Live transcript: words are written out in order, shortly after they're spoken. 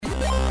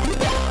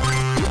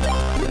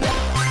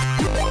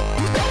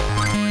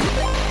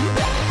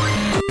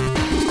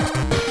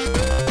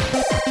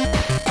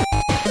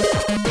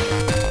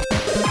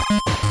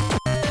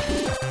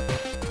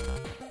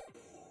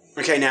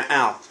Okay, now,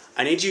 Al,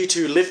 I need you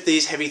to lift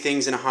these heavy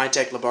things in a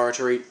high-tech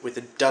laboratory with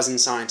a dozen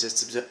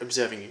scientists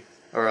observing you.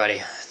 Alrighty,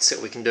 let's see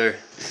what we can do.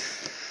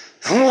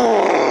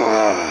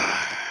 Wow.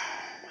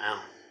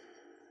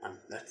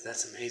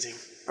 That's amazing.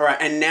 All right,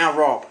 and now,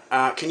 Rob,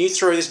 can you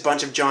throw this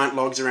bunch of giant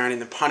logs around in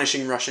the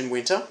punishing Russian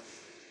winter?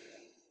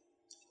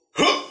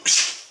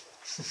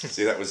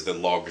 See, that was the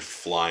log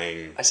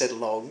flying. I said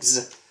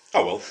logs.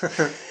 Oh, well.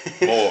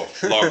 More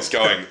logs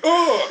going.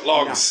 Oh,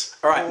 logs.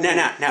 No. All right,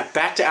 now,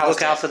 back to Alistair.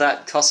 Look out for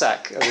that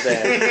Cossack over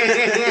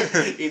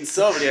there. In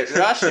Soviet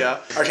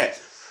Russia. Okay,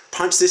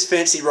 punch this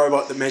fancy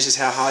robot that measures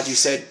how hard you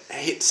said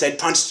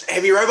punch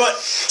heavy robot.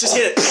 Just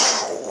hit it.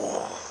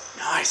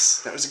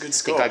 Nice. That was a good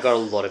score. I think I got a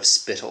lot of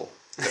spittle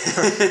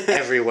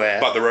everywhere.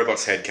 But the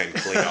robot's head came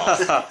clean off.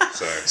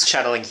 So it's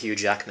channeling Hugh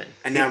Jackman.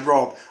 And now,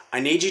 Rob,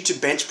 I need you to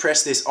bench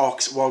press this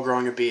ox while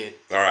growing a beard.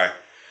 All right.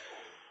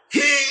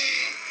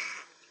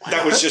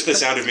 That was just the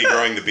sound of me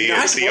growing the beard.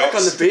 Nice work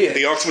on the beard.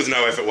 The ox was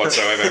no effort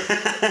whatsoever.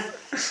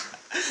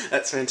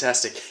 That's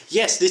fantastic.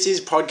 Yes, this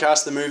is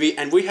Podcast the Movie,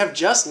 and we have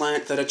just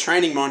learnt that a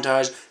training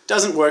montage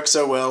doesn't work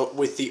so well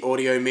with the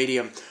audio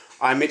medium.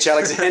 I'm Mitch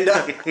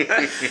Alexander,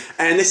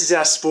 and this is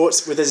our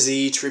Sports with a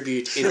Z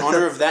tribute in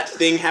honour of that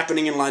thing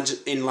happening in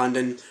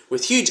London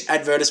with huge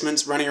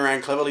advertisements running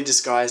around cleverly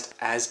disguised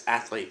as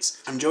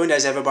athletes. I'm joined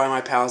as ever by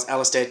my pals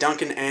Alistair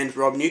Duncan and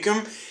Rob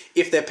Newcomb.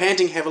 If they're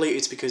panting heavily,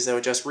 it's because they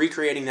were just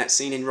recreating that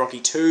scene in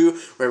Rocky 2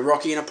 where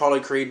Rocky and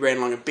Apollo Creed ran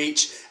along a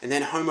beach and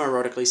then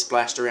homoerotically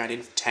splashed around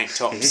in tank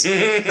tops.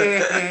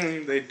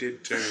 They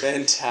did too.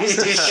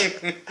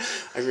 Fantastic.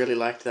 I really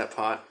liked that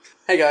part.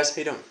 Hey guys, how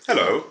you doing?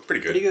 Hello.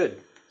 Pretty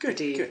good.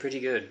 Pretty good.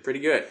 Pretty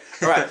good.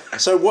 All right,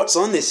 so what's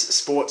on this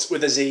Sports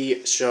with a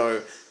Z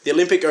show? The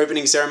Olympic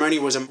opening ceremony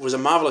was a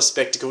marvellous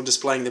spectacle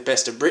displaying the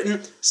best of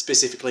Britain,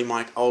 specifically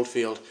Mike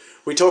Oldfield.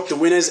 We talked the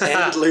winners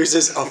and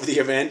losers of the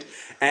event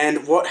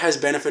and what has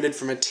benefited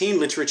from a teen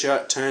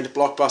literature turned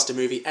blockbuster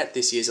movie at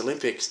this year's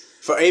Olympics.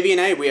 For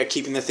AV&A, we are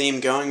keeping the theme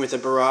going with a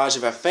barrage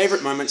of our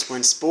favourite moments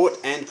when sport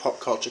and pop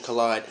culture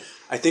collide.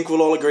 I think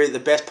we'll all agree that the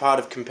best part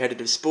of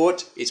competitive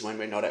sport is when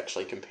we're not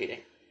actually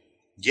competing.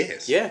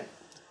 Yes. Yeah,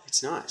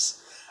 it's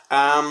nice.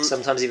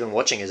 Sometimes even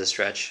watching is a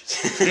stretch.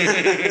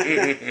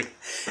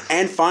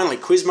 And finally,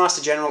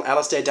 Quizmaster General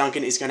Alistair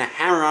Duncan is going to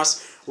hammer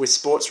us with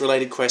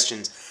sports-related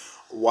questions.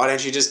 Why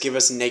don't you just give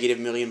us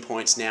 -1,000,000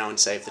 points now and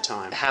save the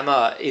time?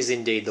 Hammer is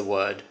indeed the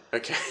word.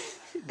 Okay.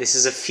 This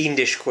is a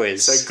fiendish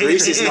quiz. So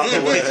Greece is not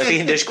the word.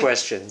 Fiendish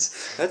questions.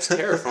 That's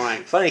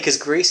terrifying. Funny, because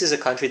Greece is a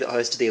country that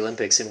hosted the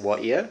Olympics in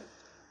what year?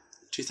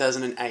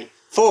 2008.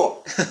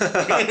 4.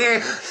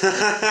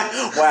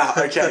 Wow,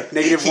 okay.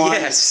 -1.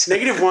 Yes.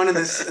 -1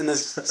 and the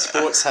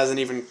sports hasn't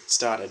even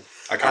started.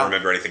 I can't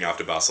remember anything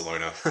after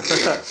Barcelona.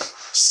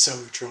 So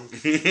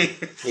drunk.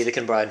 Neither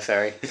can Brian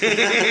Ferry.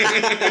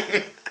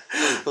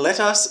 Let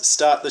us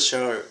start the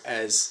show,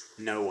 as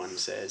no one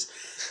says.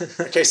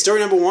 Okay, story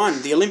number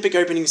 1. The Olympic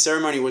opening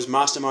ceremony was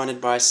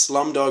masterminded by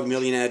Slumdog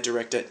Millionaire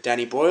director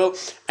Danny Boyle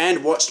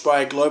and watched by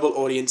a global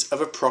audience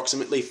of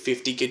approximately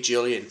 50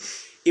 gajillion.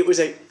 It was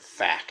a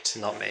fact.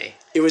 Not me.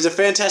 It was a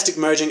fantastic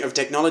merging of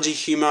technology,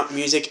 humour,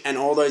 music, and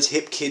all those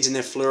hip kids in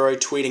their fluoro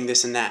tweeting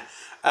this and that.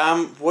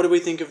 What do we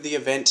think of the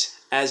event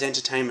as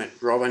entertainment?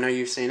 Rob, I know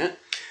you've seen it.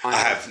 I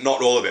have.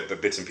 Not all of it,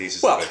 but bits and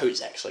pieces Well, of it.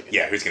 who's actually going to...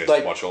 Yeah, who's going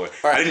to watch all of it?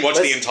 All right, I didn't watch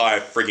the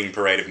entire frigging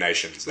Parade of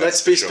Nations.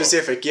 Let's be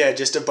specific. Yeah,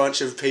 just a bunch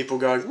of people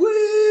going,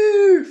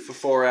 woo, for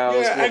 4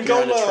 hours walking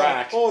around the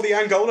track. Oh, the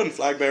Angolan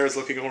flag bearer's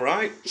looking all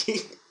right.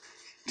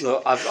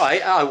 Look,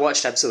 I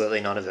watched absolutely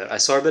none of it. I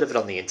saw a bit of it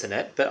on the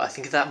internet, but I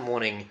think that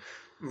morning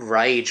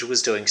Rage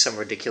was doing some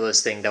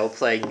ridiculous thing. They were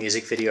playing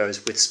music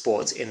videos with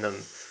sports in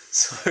them.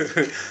 So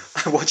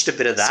I watched a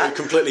bit of that. So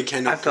completely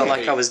cannot I felt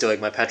like I was doing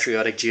my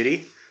patriotic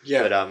duty.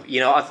 Yeah. But,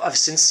 I've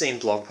since seen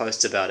blog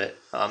posts about it.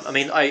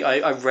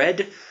 I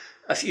read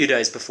a few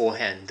days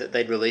beforehand that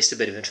they'd released a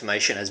bit of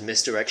information as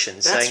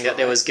misdirection, saying that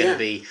there was going to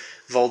be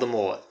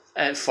Voldemort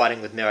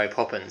fighting with Mary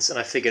Poppins, and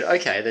I figured,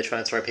 okay, they're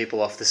trying to throw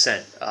people off the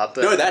scent. But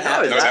no, that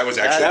happened. That was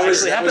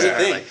actually that was a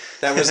thing.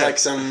 That was like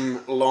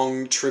some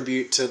long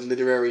tribute to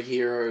literary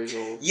heroes,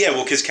 or yeah,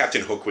 well, because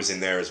Captain Hook was in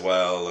there as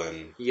well,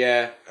 and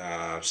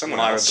someone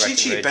Myra else. Chitty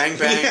Chitty Bang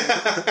Bang.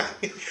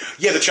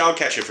 Yeah, the child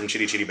catcher from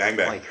Chitty Chitty Bang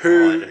Bang.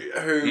 Who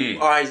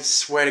I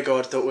swear to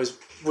God thought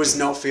was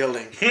not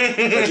fielding.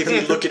 Like if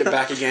you look at it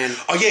back again.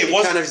 Oh yeah, it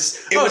was.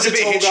 It was a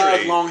bit tall guy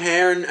with hitchery. long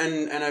hair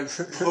and a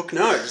hook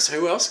nose.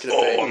 Who else could it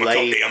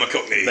be? I'm a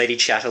cockney. Lady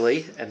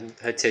Chatterley and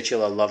her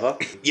titular lover.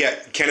 Yeah,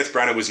 Kenneth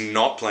Branagh was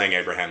not playing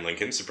Abraham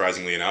Lincoln,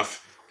 surprisingly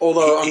enough.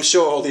 Although I'm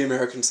sure all the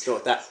Americans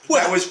thought that.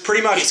 Well, that was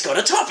pretty much... He's got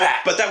a top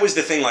hat! But that was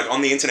the thing, like,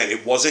 on the internet,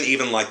 it wasn't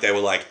even like they were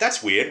like,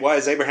 that's weird, why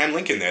is Abraham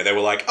Lincoln there? They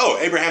were like, oh,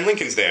 Abraham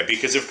Lincoln's there,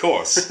 because of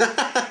course.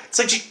 It's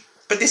like,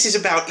 but this is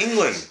about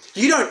England.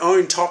 You don't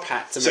own top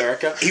hats,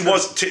 America. So he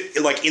was,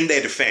 in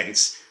their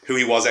defense, who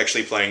he was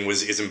actually playing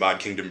was Isambard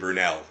Kingdom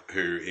Brunel,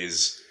 who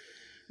is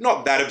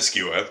not that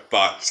obscure,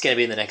 but... He's going to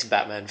be in the next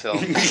Batman film.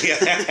 Yeah.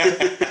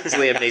 It's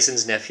Liam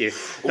Neeson's nephew.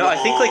 No, I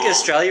think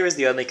Australia is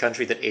the only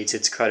country that eats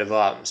its coat of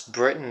arms.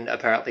 Britain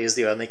apparently is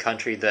the only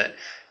country that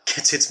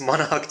gets its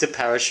monarch to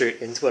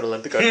parachute into an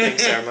Olympic opening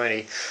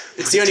ceremony.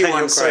 It's the only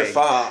one so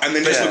far. And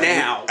then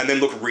and then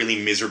look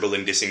really miserable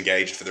and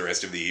disengaged for the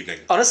rest of the evening.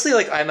 Honestly,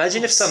 like, I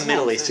imagine if some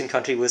Middle Eastern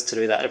country was to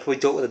do that, I'd probably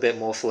do it with a bit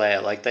more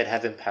flair. Like, they'd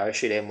have him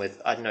parachute in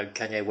with, I don't know,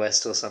 Kanye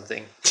West or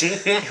something.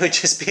 It would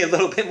just be a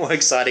little bit more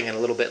exciting and a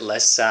little bit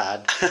less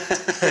sad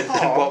than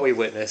what we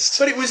witnessed.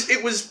 But it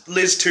was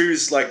Liz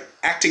 2's, like,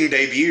 acting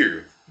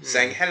debut,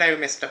 saying, "Hello,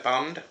 Mr.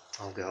 Bond."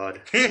 Oh,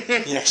 God.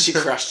 Yeah, she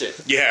crushed it.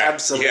 Yeah,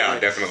 absolutely. Yeah,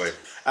 definitely.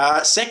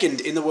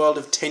 Second, in the world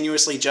of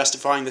tenuously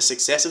justifying the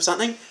success of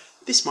something,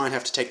 this might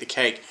have to take the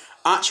cake.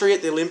 Archery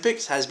at the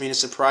Olympics has been a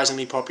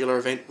surprisingly popular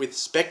event with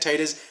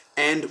spectators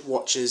and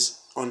watchers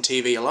on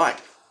TV alike.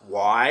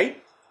 Why?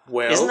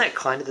 Well... Isn't that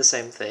kind of the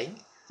same thing?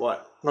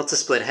 What? Not to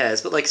split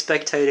hairs, but like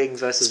spectating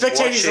versus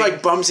Spectators watching.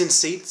 like bums in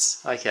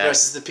seats Okay.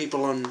 versus the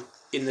people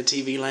in the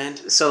TV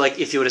land. So like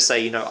if you were to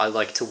say, I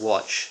like to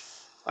watch,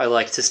 I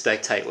like to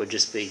spectate would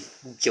just be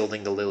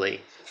gilding the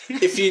lily.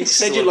 If you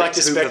said you like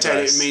to too spectate,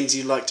 perverse. it means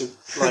you like to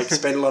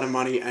spend a lot of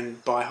money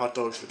and buy hot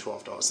dogs for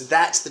 $12.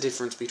 That's the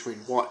difference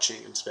between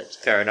watching and spectating.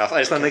 Fair enough. I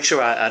just want to make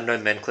sure our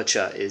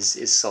nomenclature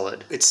is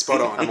solid. It's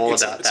spot on. I'm all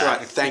about That's that.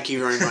 right. Thank you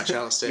very much,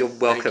 Alistair. You're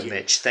welcome, Thank you.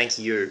 Mitch. Thank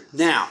you.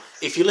 Now,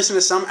 if you listen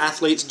to some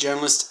athletes,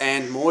 journalists,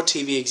 and more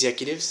TV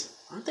executives,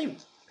 aren't they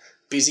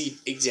busy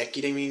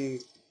executing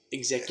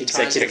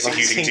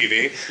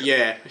TV.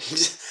 Yeah.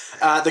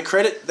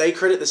 They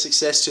credit the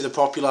success to the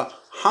popular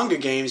Hunger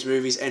Games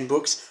movies and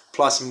books,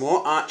 plus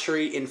more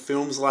archery in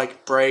films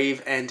like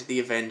Brave and The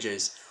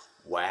Avengers.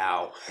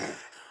 Wow.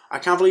 I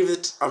can't believe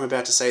that I'm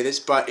about to say this,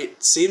 but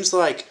it seems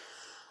like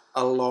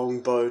a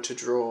long bow to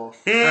draw.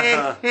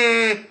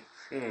 I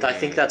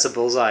think that's a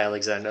bullseye,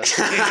 Alexander.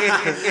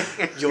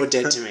 You're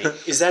dead to me.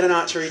 Is that an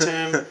archery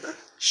term?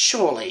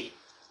 Surely.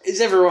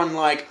 Is everyone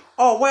like,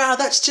 oh wow,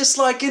 that's just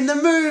like in the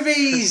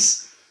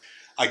movies?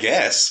 I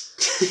guess.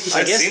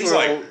 I guess seems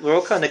we're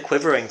all kind of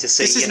quivering to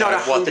see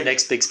what the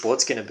next big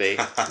sport's going to be.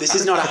 This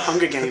is not a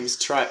Hunger Games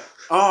tripe.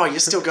 Oh, you're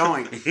still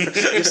going.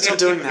 You're still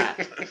doing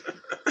that.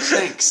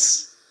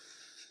 Thanks.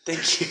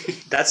 Thank you.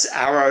 That's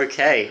our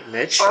okay,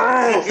 Mitch.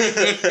 Oh!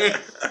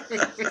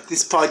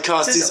 This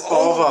podcast is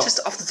over.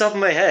 Just off the top of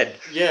my head.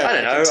 Yeah, I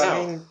don't know. can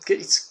tell. I mean,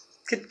 it's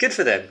good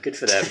for them. Good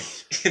for them.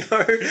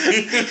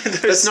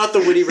 That's not the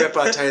witty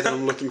repartee that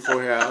I'm looking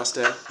for here,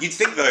 Alistair. You'd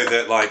think, though,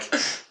 that, like,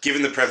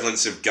 given the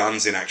prevalence of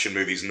guns in action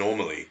movies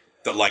normally,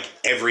 that, like,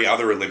 every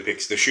other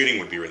Olympics, the shooting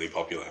would be really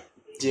popular.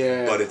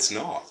 Yeah. But it's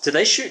not. Do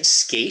they shoot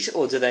skeet,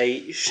 or do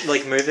they,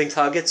 like, moving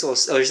targets, or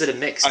is it a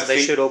mix? Do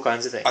they shoot all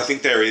kinds of things? I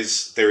think there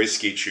is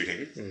skeet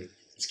shooting.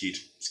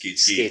 Skeet.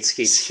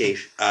 Skeet.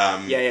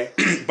 Yeah.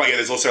 But yeah,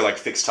 there's also, like,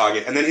 fixed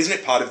target. And then isn't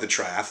it part of the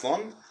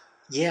triathon?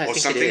 Yeah, I Or think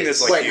something? it is.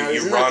 There's, like, Wait, you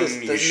isn't run, that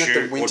the, you isn't that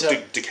shoot, the winter? or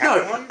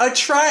decathlon? No, a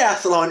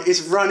triathlon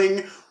is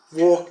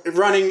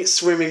running,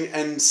 swimming,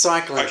 and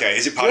cycling. Okay,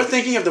 is it part You're of the...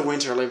 thinking of the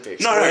Winter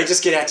Olympics. No, where no. they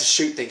just get out to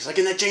shoot things, like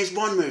in that James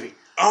Bond movie.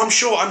 Oh, I'm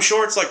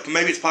sure it's, like,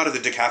 maybe it's part of the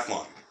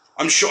decathlon.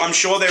 I'm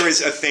sure there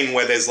is a thing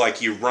where there's,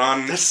 like, you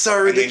run... That's so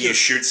and ridiculous. then you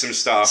shoot some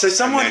stuff. So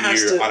someone and then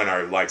has you, to... I don't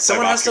know, like,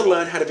 someone play has to basketball.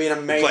 learn how to be an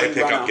amazing Play a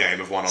pickup runner.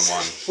 game of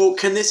one-on-one. Well,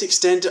 can this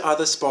extend to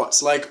other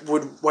spots? Like,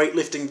 would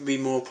weightlifting be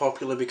more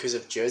popular because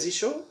of Jersey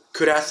Shore?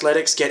 Could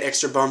athletics get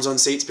extra bums on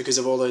seats because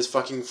of all those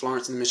fucking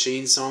Florence and the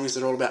Machine songs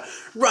that are all about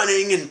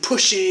running and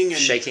pushing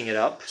and... Shaking it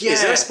up? Yeah.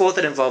 Is there a sport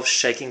that involves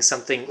shaking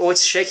something? Or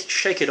it's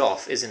shake it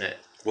off, isn't it?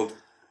 Well,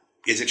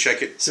 is it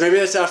shake it? So maybe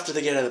that's after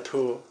they get out of the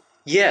pool.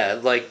 Yeah,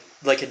 like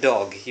a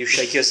dog. You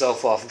shake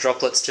yourself off,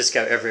 droplets just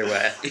go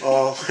everywhere.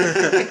 Oh,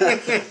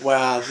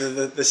 wow.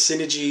 The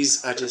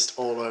synergies are just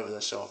all over the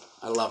shop.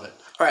 I love it.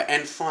 All right,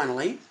 and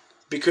finally,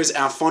 because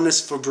our fondness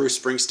for Bruce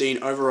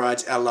Springsteen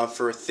overrides our love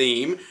for a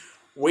theme,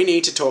 we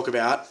need to talk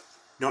about,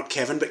 not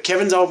Kevin, but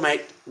Kevin's old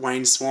mate,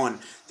 Wayne Swan.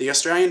 The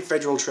Australian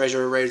Federal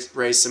Treasurer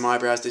raised some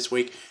eyebrows this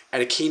week at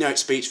a keynote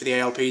speech for the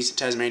ALP's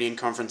Tasmanian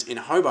Conference in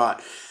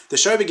Hobart. The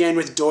show began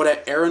with daughter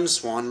Erin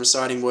Swan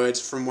reciting words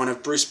from one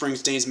of Bruce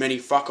Springsteen's many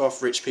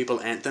fuck-off rich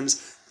people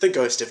anthems, The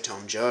Ghost of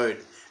Tom Joad.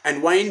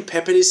 And Wayne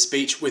peppered his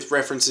speech with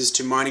references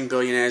to mining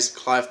billionaires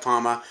Clive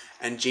Palmer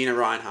and Gina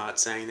Reinhardt,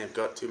 saying they've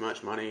got too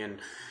much money and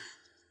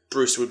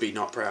Bruce would be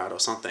not proud or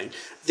something.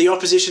 The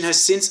opposition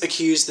has since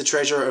accused the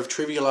Treasurer of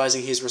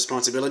trivialising his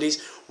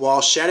responsibilities,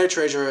 while Shadow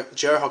Treasurer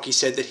Joe Hockey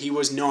said that he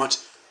was not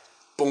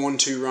born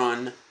to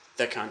run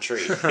the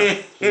country.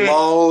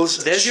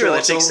 Lols. There's your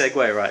chortle. epic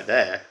segue right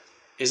there.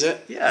 Is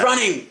it? Yeah.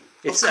 Running!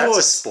 That's of a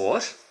course.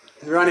 sport.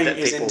 Running that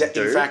is people in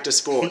do. fact a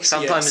sport.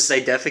 Sometimes yes.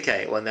 they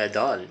defecate when they're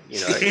done,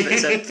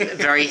 It's a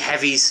very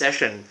heavy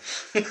session.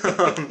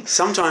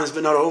 Sometimes,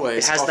 but not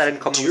always. It has that in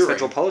common during. with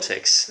federal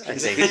politics, I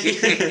think.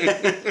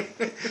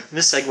 I'm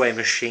a segue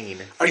machine.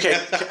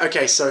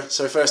 Okay. So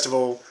first of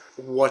all,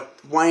 what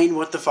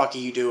the fuck are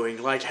you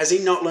doing? Like, has he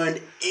not learned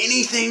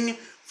anything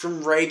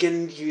from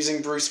Reagan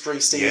using Bruce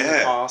Springsteen in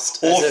the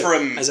past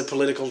as a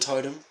political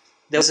totem?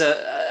 There was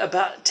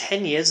about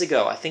 10 years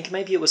ago, I think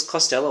maybe it was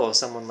Costello or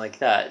someone like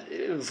that,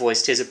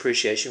 voiced his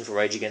appreciation for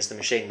Rage Against the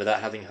Machine without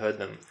having heard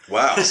them.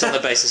 Wow. Just on the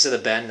basis of the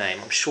band name.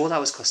 I'm sure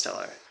that was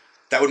Costello.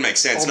 That would make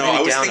sense. Or No, maybe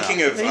I was Downer.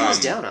 thinking of... Maybe it was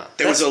Downer.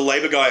 There was a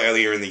Labour guy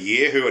earlier in the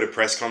year who at a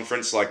press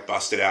conference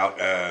busted out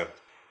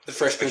The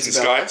Fresh Prince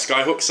of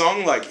Skyhook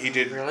song. He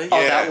did... Really?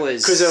 Oh, that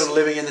was... Because they were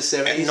living in the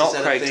 70s. Not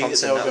is Craig that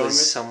Thompson, that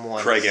was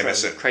someone... Craig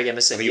Emerson. Craig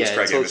Emerson, I think it was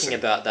Craig talking Emerson.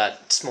 about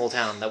that small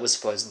town that was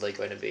supposedly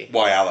going to be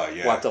Whyalla,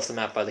 yeah. wiped off the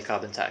map by the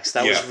carbon tax.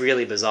 That was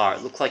really bizarre.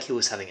 It looked like he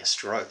was having a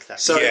stroke.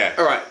 So,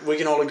 all right, we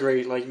can all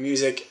agree,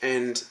 music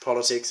and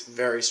politics,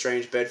 very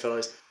strange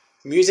bedfellows.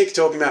 Music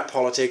talking about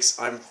politics,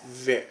 I'm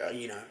very,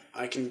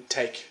 I can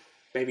take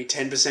maybe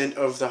 10%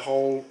 of the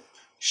whole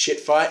shit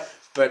fight,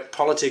 but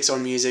politics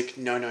on music,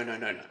 no.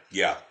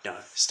 Yeah. No,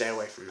 stay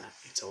away from that.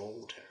 It's all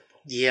terrible.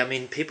 Yeah, I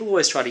mean, people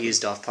always try to use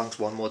Daft Punk's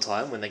One More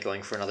Time when they're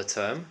going for another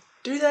term.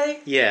 Do they?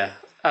 Yeah.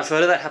 I've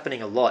heard of that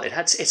happening a lot.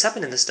 It's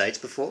happened in the States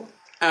before.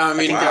 I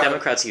think the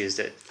Democrats used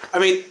it. I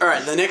mean, all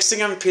right, the next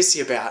thing I'm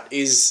pissy about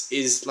is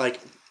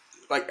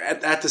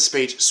at the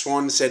speech,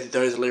 Swan said that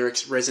those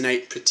lyrics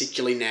resonate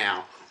particularly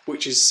now,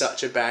 which is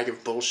such a bag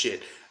of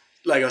bullshit.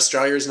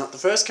 Australia is not the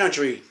first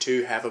country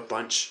to have a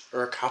bunch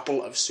or a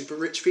couple of super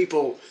rich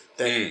people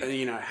that,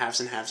 haves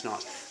and have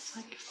nots.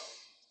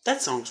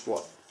 That song's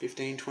what,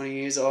 15, 20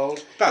 years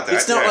old? About that,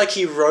 it's not like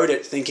he wrote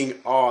it thinking,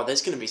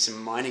 there's going to be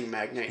some mining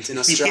magnates in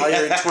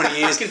Australia in 20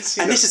 years,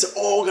 this is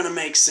all going to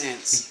make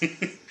sense.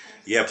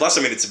 Yeah, plus,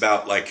 it's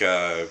about,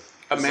 a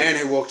man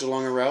who walked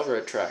along a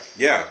railroad track.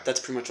 Yeah. That's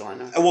pretty much all I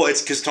know. Well,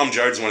 it's because Tom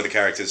Joad's one of the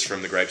characters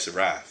from The Grapes of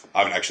Wrath.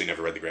 I've actually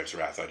never read The Grapes of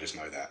Wrath. I just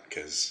know that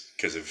because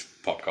of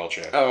pop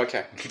culture. Oh,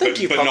 okay. Thank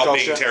you, but pop not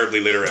culture. being terribly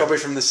literate. Probably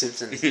from The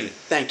Simpsons.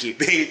 Thank you.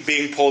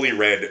 Being poorly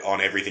read on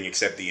everything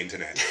except the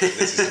internet.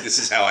 This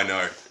is how I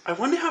know. I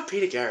wonder how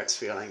Peter Garrett's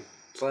feeling.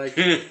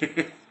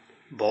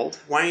 Bald?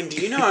 Wayne,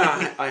 do you know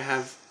I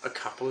have a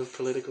couple of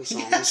political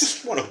songs? Yeah,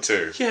 just one or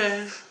two.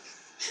 Yeah.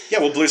 Yeah,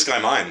 well, Blue Sky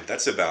Mine.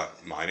 That's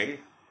about mining.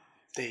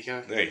 There you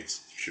go. Yeah, you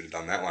should have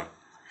done that one.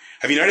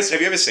 Have you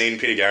ever seen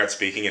Peter Garrett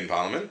speaking in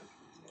Parliament?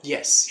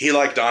 Yes. He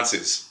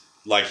dances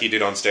like he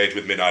did on stage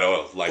with Midnight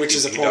Oil. Which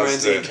is a poor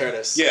man's Ian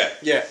Curtis. Yeah.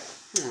 Yeah.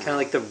 Kind of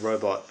like the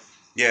robot.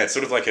 Yeah, it's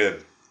sort of like a...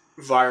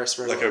 virus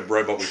robot. Like a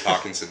robot with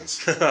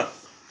Parkinson's.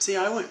 See,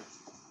 I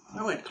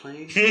went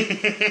clean.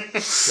 Maybe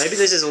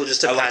this is all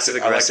just a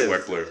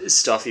passive-aggressive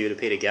stuff you to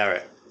Peter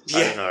Garrett. Yeah.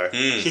 I don't know.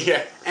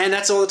 Yeah. And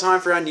that's all the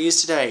time for our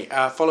news today.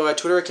 Follow our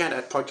Twitter account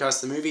at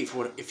Podcast The Movie.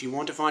 If you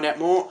want to find out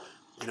more,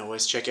 you can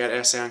always check out our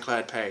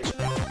SoundCloud page.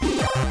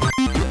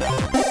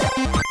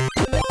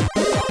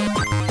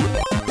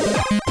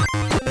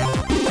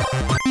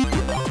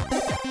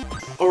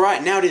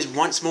 Alright, now it is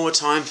once more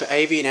time for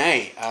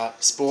AV&A.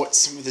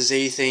 Sports with a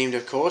Z themed,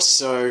 of course,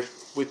 so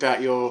whip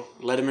out your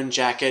Letterman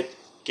jacket,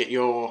 get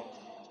your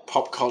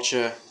pop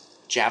culture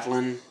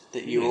javelin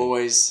that you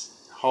always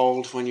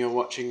hold when you're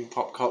watching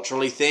pop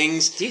culturally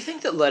things. Do you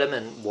think that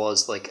Letterman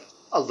was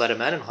a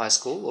letterman in high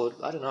school, or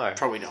I don't know?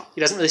 Probably not.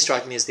 He doesn't really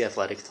strike me as the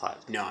athletic type.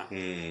 No.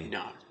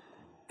 No.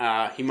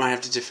 He might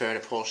have to defer to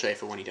Paul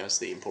Schaefer when he does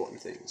the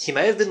important things. He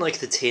may have been the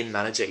team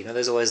manager.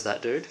 There's always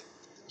that dude.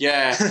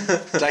 Yeah.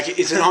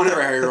 It's an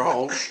honorary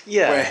role.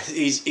 Yeah. Where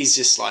he's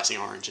just slicing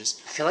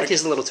oranges. I feel like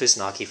he's a little too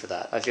snarky for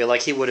that. I feel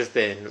like he would have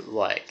been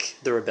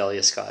the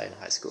rebellious guy in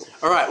high school.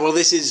 Alright, well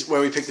this is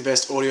where we pick the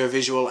best audio,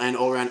 visual and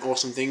all-around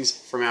awesome things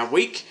from our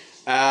week.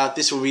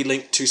 This will be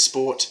linked to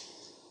sport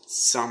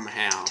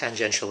somehow.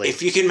 Tangentially.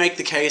 If you can make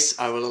the case,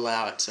 I will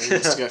allow it. So who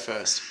wants to go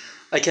first?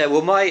 Okay,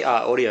 well my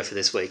audio for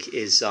this week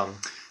is...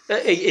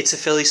 it's a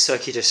fairly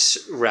circuitous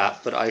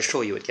route, but I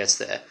assure you it gets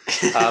there.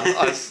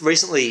 I've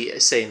recently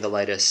seen the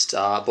latest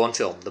Bourne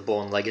film, The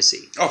Bourne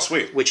Legacy. Oh,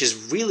 sweet. Which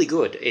is really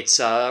good. It's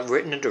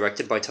written and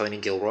directed by Tony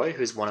Gilroy,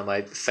 who's one of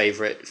my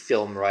favourite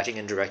film writing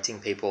and directing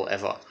people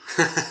ever.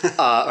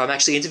 I'm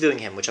actually interviewing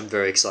him, which I'm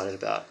very excited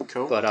about.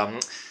 Cool. But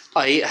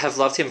I have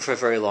loved him for a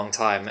very long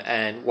time,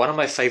 and one of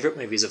my favourite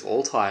movies of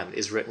all time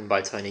is written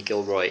by Tony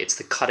Gilroy. It's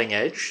The Cutting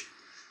Edge,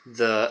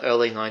 the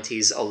early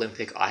 90s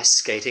Olympic ice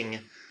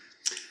skating...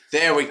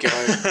 There we go.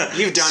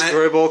 You've done it.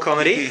 Screwball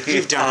comedy.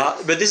 You've done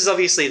it. But this is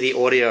obviously the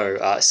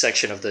audio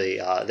section of the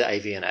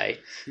AV&A.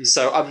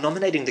 So I'm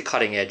nominating The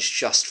Cutting Edge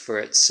just for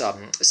its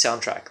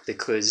soundtrack,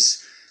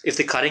 because if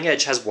The Cutting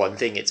Edge has one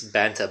thing, it's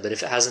banter, but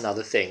if it has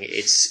another thing,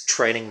 it's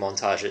training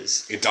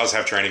montages. It does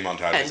have training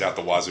montages out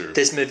the wazoo.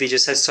 This movie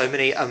just has so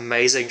many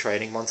amazing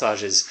training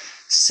montages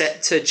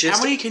set to just...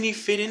 How many can you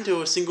fit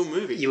into a single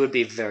movie? You would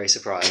be very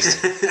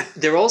surprised.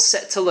 They're all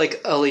set to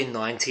early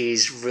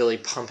 90s, really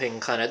pumping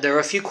kind of... There are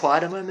a few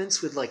quieter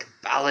moments with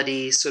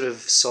ballady sort of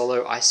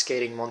solo ice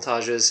skating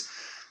montages.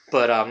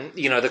 But,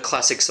 the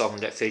classic song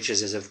that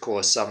features is, of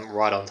course,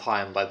 Right on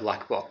Time by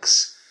Black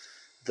Box.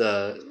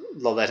 The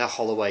Loletta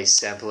Holloway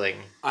sampling.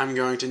 I'm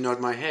going to nod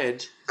my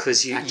head.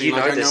 Because you know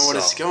I know this what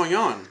song. is going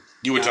on.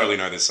 You would totally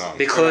know this song.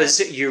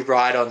 Because you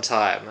ride on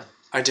time.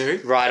 I do?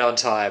 Right on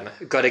time.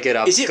 Gotta get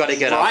up. Is it gotta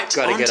get right up.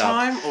 Gotta on get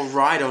time up. or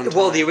right on time?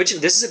 Well, the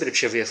original... This is a bit of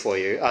trivia for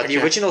you.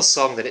 The original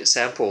song that it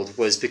sampled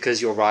was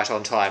Because You're Right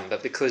on Time,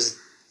 but because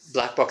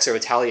Black Box are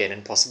Italian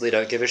and possibly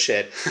don't give a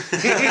shit,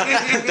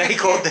 they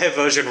called their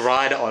version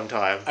Ride on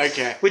Time.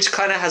 Okay. Which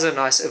kind of has a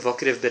nice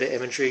evocative bit of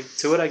imagery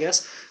to it, I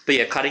guess. But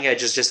yeah, Cutting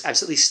Edge is just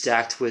absolutely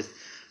stacked with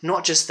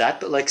not just that,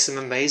 but like some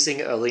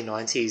amazing early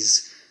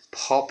 90s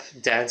pop,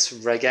 dance,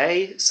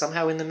 reggae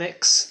somehow in the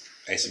mix.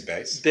 Ace of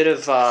Base. Bit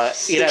of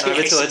It Ain't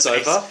Over Till Ace It's of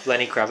Base. Over,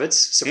 Lenny Kravitz.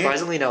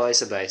 Surprisingly no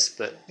Ace of Base,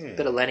 but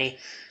bit of Lenny.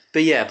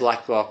 But yeah,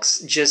 Black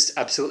Box, just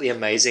absolutely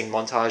amazing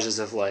montages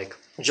of like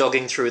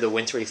jogging through the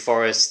wintry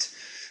forest,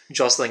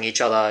 jostling each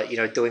other,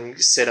 doing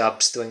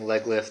sit-ups, doing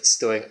leg lifts,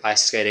 doing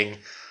ice skating.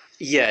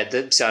 Yeah,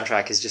 the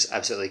soundtrack is just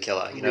absolutely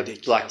killer.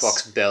 Ridiculous. Black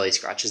Box barely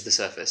scratches the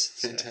surface.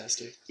 So,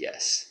 Fantastic.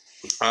 yes.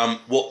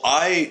 Well,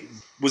 I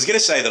was going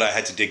to say that I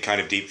had to dig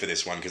kind of deep for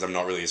this one because I'm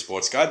not really a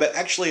sports guy, but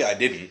actually I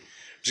didn't.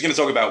 I'm just going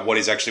to talk about what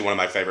is actually one of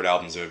my favorite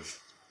albums of,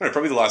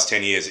 probably the last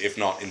 10 years, if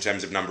not in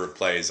terms of number of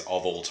plays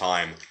of all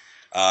time.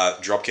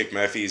 Dropkick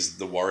Murphys'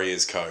 The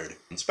Warrior's Code.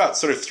 It's about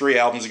sort of 3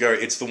 albums ago.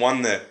 It's the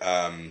one that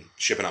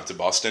Shipping Up to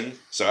Boston.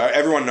 So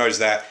everyone knows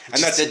that.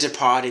 And that's the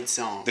Departed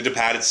song. the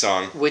Departed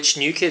song. Which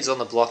New Kids on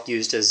the Block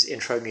used as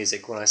intro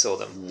music when I saw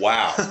them.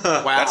 Wow.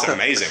 Wow. That's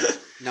amazing.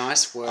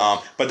 Nice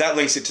work. But that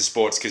links it to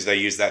sports because they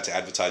used that to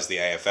advertise the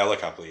AFL a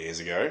couple of years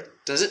ago.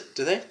 Does it?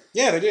 Do they?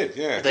 Yeah, they did.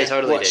 Yeah. They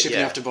totally did, Shipping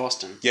yeah. up to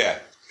Boston. Yeah.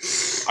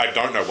 I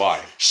don't know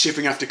why.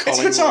 Shipping up to It's a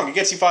Collingwood. good song. It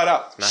gets you fired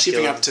up.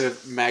 Shipping Masculine.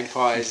 up to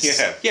Magpies.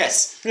 Yeah.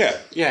 Yes. Yeah.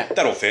 Yeah.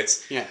 That all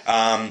fits. Yeah.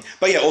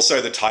 But yeah,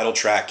 also the title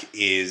track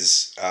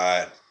is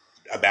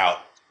about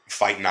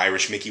fighting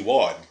Irish Mickey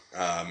Ward,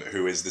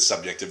 who is the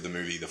subject of the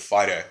movie The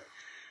Fighter,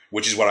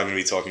 which is what I'm going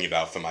to be talking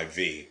about for my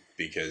V,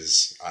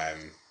 because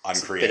I'm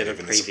uncreative. Bit of a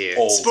and this preview.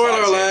 all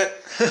Spoiler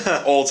ties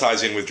alert. all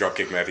ties in with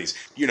Dropkick Murphys.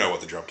 You know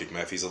what the Dropkick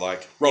Murphys are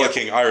like.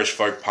 Rollicking Irish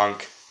folk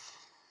punk,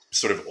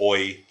 sort of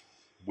oi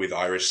with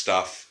Irish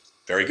stuff.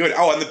 Very good.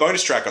 Oh, and the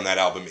bonus track on that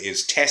album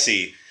is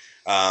Tessie,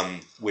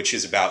 which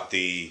is about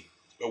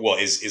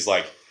is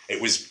like,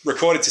 it was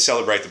recorded to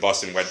celebrate the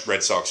Boston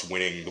Red Sox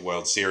winning the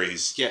World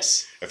Series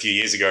Yes. a few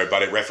years ago,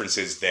 but it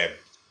references their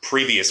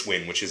previous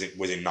win, which was in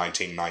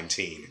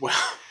 1919.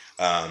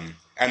 Wow.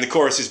 And the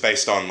chorus is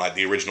based on like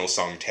the original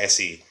song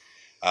Tessie,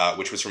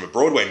 which was from a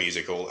Broadway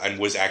musical and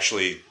was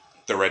actually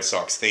the Red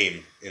Sox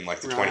theme in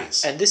like the Right.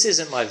 20s. And this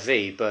isn't my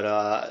V,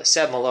 but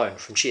Sam Malone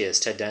from Cheers,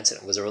 Ted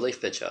Danson, was a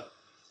relief pitcher.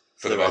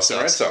 For the Boston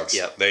Red Sox.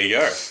 Yep. There you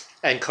go.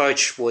 And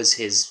Coach was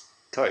his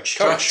coach.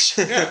 Coach.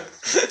 Yeah.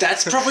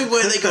 That's probably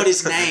where they got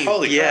his name.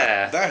 Holy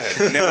Yeah. crap. That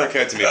had never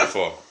occurred to me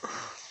before.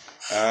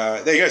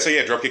 There you go. So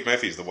yeah, Dropkick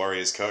Murphys, The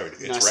Warrior's Code.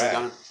 It's Nicely rad.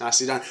 done.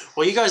 Nicely done.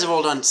 Well, you guys have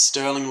all done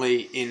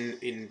sterlingly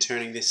in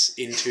turning this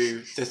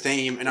into the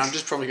theme, and I'm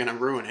just probably going to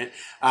ruin it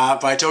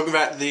by talking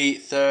about the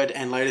third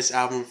and latest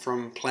album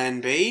from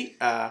Plan B,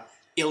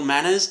 Ill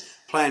Manners.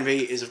 Plan B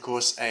is, of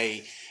course,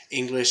 a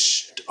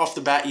English, off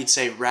the bat you'd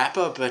say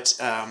rapper, but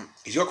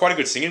He's got quite a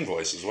good singing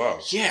voice as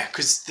well. yeah,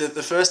 because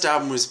the first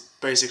album was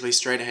basically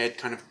straight ahead,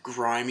 kind of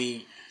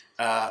grimy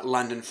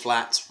London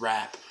Flats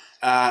rap.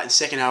 The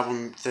second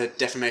album, The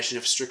Defamation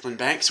of Strickland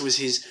Banks, was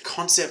his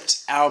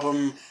concept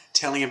album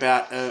telling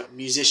about a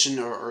musician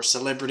or a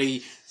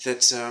celebrity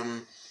that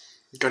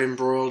got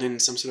embroiled in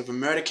some sort of a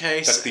murder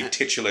case. That's the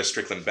titular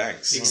Strickland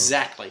Banks.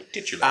 Exactly.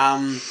 Titular.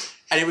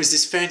 And it was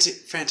this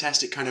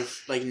fantastic kind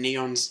of like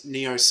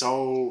neo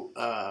soul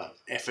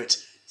effort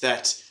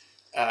that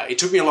it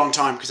took me a long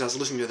time, because I was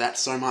listening to that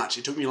so much.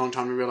 It took me a long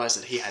time to realize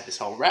that he had this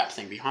whole rap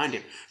thing behind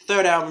him.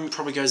 Third album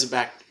probably goes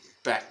back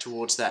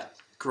towards that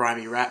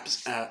grimy rap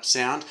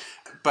sound,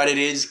 but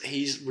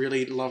he's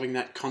really loving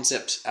that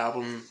concept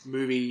album,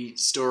 movie,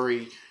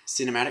 story,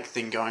 cinematic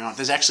thing going on.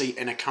 There's actually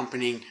an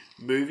accompanying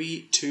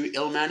movie to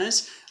Ill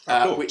Manners,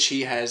 cool. which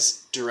he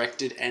has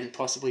directed and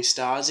possibly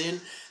stars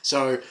in.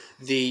 So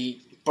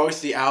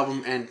both the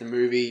album and the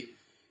movie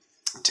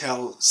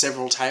tell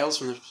several tales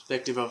from the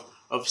perspective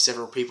of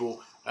several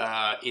people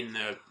in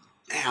the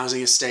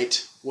housing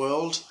estate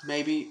world,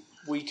 maybe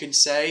we could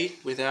say,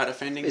 without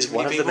offending Is too many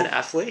one of people. them an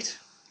athlete?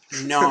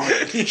 No,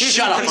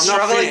 shut up! I'm not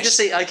Struggling finished. to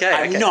see. Okay,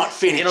 I'm not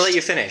finished. I'm gonna let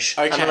you finish.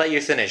 Okay. I'm gonna let you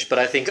finish. But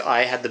I think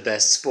I had the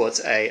best sports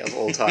A of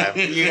all time.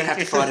 You're gonna have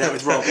to find out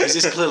with Rob, because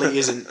this clearly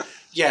isn't.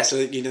 Yeah,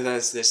 so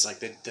there's like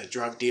the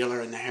drug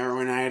dealer and the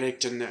heroin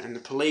addict and the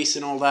police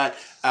and all that.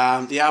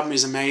 The album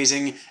is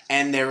amazing,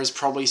 and there is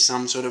probably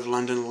some sort of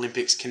London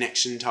Olympics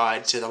connection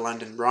tied to the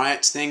London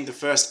riots thing. The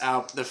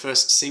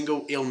first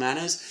single, Ill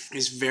Manners,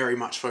 is very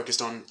much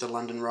focused on the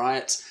London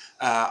riots.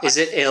 Is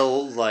it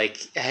ill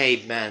like,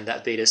 hey man,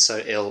 that beat is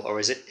so ill,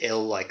 or is it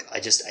ill like, I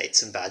just ate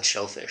some bad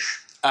shellfish?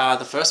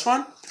 The first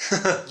one?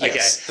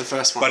 Yes, the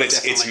first one. But it's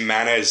definitely.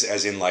 manners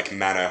as in like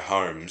manor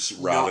homes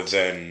rather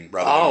than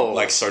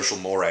like social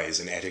mores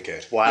and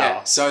etiquette. Wow.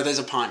 Yeah, so there's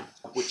a pun,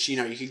 which,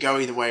 you could go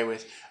either way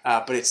with,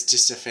 but it's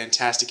just a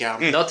fantastic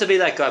album. Not to be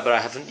that guy, but I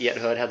haven't yet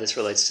heard how this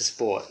relates to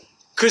sport.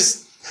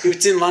 Because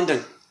it's in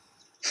London.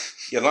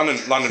 Yeah,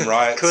 London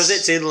riots. Because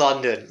it's in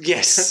London.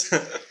 Yes.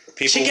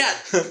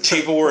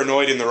 People were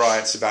annoyed in the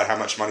riots about how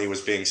much money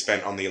was being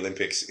spent on the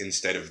Olympics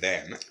instead of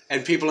them.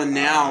 And people are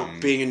now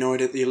being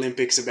annoyed at the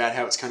Olympics about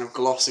how it's kind of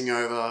glossing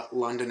over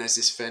London as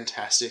this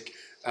fantastic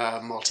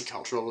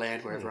multicultural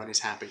land where everyone is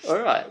happy. All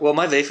right. Well,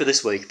 my V for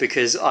this week,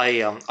 because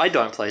I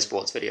don't play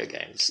sports video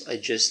games. I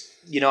just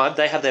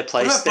they have their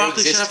place. What about They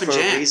Barkley, exist Shut Up for and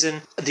a Jam?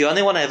 reason. The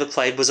only one I ever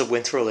played was a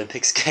Winter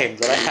Olympics game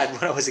that I had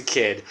when I was a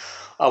kid,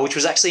 which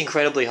was actually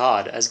incredibly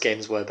hard, as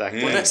games were back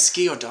then. What about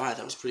Ski or Die?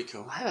 That was pretty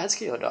cool. I had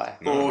Ski or Die.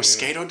 Or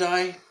Skate or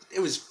Die. It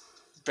was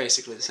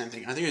basically the same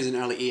thing. I think it was an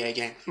early EA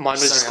game. Mine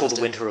was just called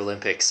the Winter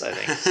Olympics, I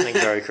think. Something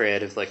very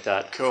creative like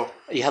that. Cool.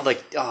 You had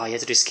you had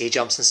to do ski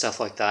jumps and stuff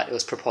like that. It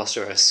was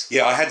preposterous.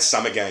 Yeah, I had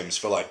summer games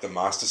for the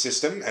Master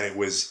System, and it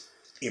was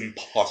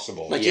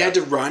impossible. You had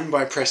to run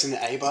by pressing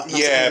the A button.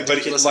 Yeah, but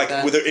it's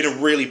in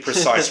a really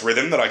precise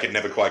rhythm that I could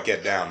never quite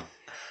get down.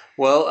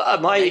 Well,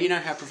 you know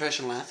how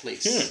professional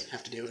athletes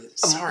have to deal with it.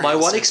 Sorry. My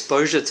one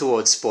exposure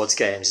towards sports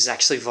games is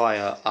actually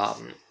via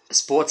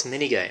sports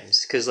mini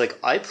games, because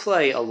I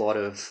play a lot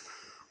of.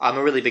 I'm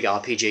a really big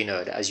RPG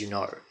nerd, as you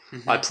know.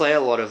 Mm-hmm. I play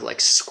a lot of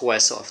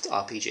Squaresoft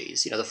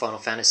RPGs. The Final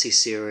Fantasy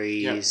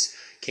series,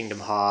 Kingdom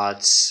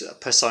Hearts,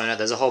 Persona.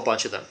 There's a whole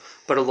bunch of them,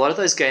 but a lot of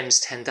those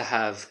games tend to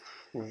have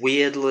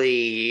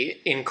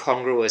weirdly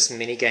incongruous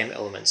minigame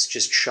elements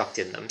just chucked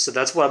in them. So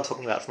that's what I'm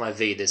talking about for my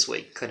V this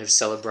week, kind of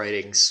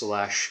celebrating /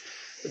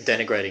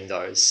 denigrating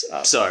those.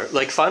 So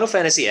Final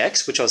Fantasy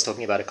X, which I was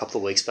talking about a couple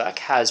of weeks back,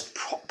 has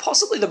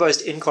possibly the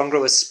most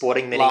incongruous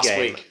sporting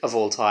minigame of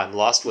all time.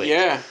 Last week.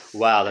 Yeah.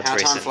 Wow, that's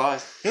recent. How time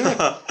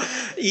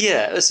flies.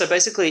 Yeah, so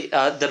basically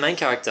the main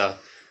character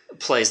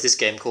plays this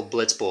game called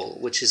Blitzball,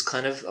 which is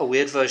kind of a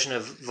weird version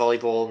of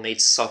volleyball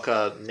meets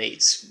soccer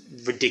meets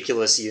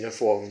ridiculous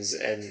uniforms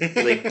and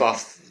really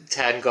buff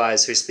tan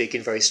guys who speak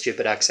in very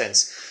stupid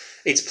accents.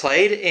 It's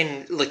played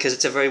in, because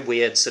it's a very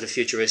weird sort of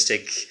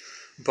futuristic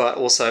but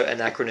also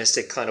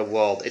anachronistic kind of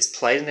world. It's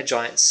played in a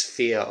giant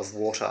sphere of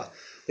water.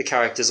 The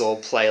characters all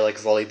play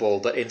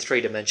volleyball, but in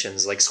 3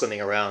 dimensions,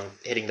 swimming around,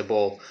 hitting the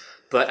ball.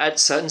 But at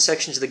certain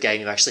sections of the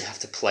game, you actually have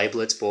to play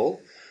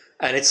Blitzball.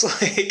 And it's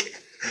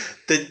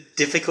the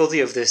difficulty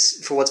of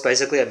this, for what's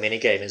basically a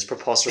minigame, is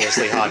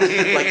preposterously hard.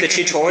 The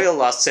tutorial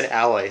lasts an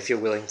hour if you're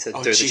willing to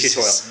do the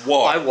tutorial.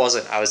 What? I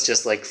wasn't. I was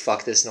just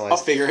fuck this noise. I'll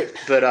figure it.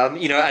 But,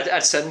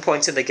 at certain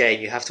points in the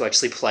game, you have to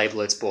actually play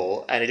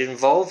Blitzball. And it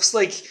involves,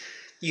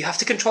 you have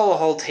to control a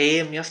whole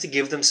team. You have to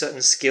give them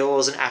certain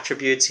skills and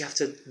attributes. You have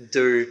to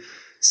do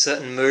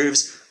certain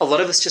moves. A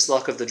lot of it's just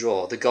luck of the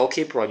draw. The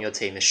goalkeeper on your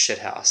team is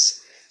shithouse.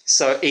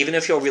 So even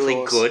if you're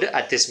really good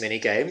at this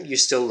minigame, you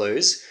still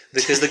lose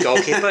because the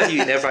goalkeeper, who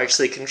you never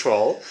actually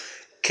control,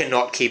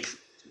 cannot keep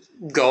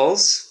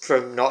goals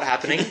from not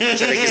happening,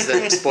 which I think is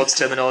the sports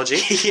terminology.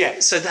 Yeah.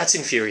 So that's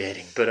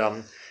infuriating. But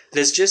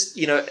there's just,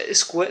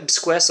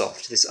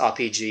 Squaresoft, this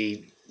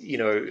RPG,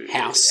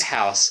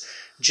 house,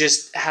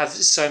 just have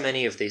so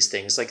many of these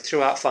things.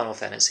 Throughout Final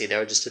Fantasy,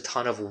 there are just a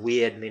ton of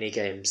weird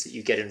mini-games that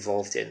you get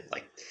involved in,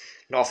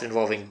 often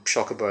involving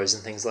chocobos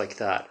and things like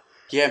that.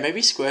 Yeah,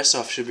 maybe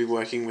Squaresoft should be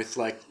working with,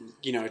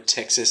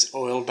 Texas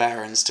oil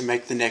barons to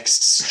make the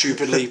next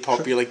stupidly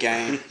popular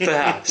game.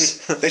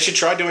 Perhaps. They should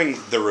try doing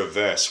the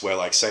reverse, where,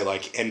 say,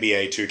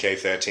 NBA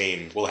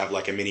 2K13 will have,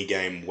 a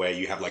mini-game where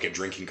you have, a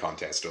drinking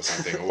contest or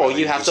something. Or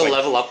you have to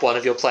level up one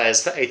of your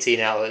players for 18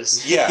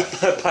 hours. Yeah.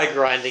 By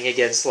grinding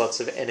against lots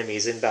of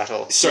enemies in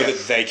battle. So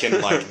that they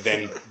can,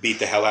 then beat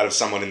the hell out of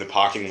someone in the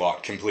parking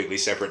lot completely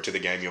separate to the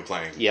game you're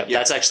playing. Yep,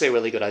 that's actually a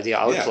really good idea.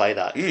 I would play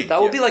that.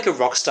 That would be like a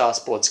Rockstar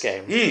sports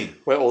game.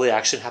 Where all the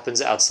action happens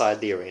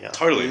outside the arena.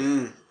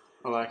 Totally.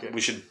 I like it.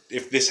 We should,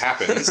 if this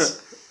happens,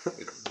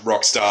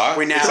 Rockstar,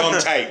 it's on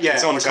tape. Yeah,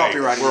 it's on tape.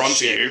 We're on to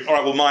shit. you. All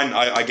right, well, mine,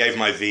 I gave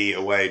my V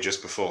away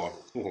just before.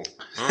 Ooh.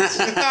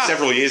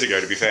 Several years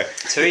ago, to be fair.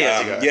 2 years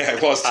ago. Yeah,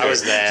 it was 2. I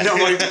was there. Not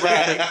wanting to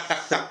brag.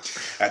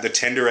 At the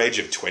tender age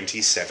of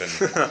 27.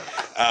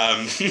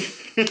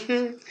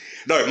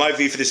 No, my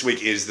V for this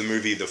week is the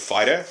movie The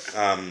Fighter,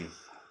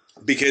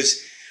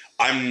 because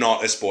I'm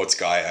not a sports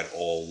guy at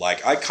all.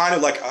 I kind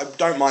of I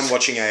don't mind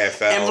watching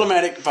AFL.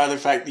 Emblematic by the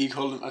fact that you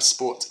call him a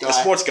sports guy. A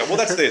sports guy. Well,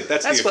 that's the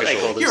That's official. what they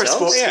call You're a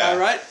sports guy,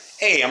 right?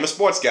 Hey, I'm a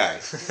sports guy.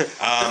 The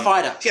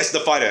Fighter. Yes, The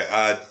Fighter.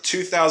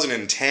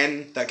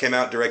 2010, that came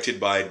out, directed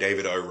by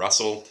David O.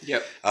 Russell.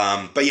 Yep.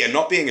 But yeah,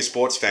 not being a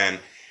sports fan,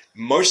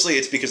 mostly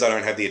it's because I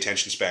don't have the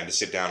attention span to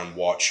sit down and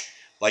watch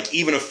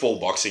even a full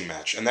boxing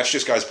match. And that's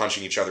just guys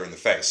punching each other in the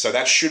face. So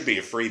that should be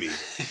a freebie.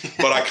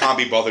 But I can't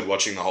be bothered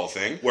watching the whole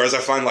thing. Whereas I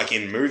find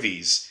in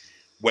movies,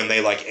 when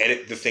they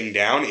edit the thing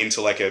down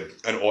into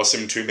an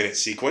awesome 2-minute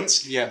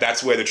sequence,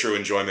 that's where the true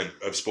enjoyment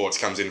of sports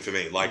comes in for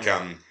me.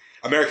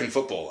 American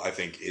football, I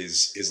think,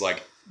 is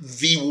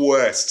the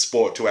worst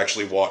sport to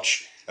actually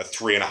watch a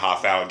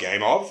 3.5-hour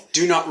game of.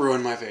 Do not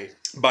ruin my V.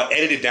 But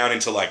edited down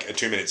into a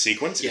 2-minute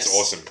sequence, it's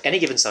awesome. Any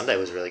Given Sunday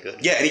was really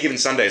good. Yeah, Any Given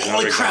Sunday is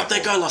another Holy crap, example.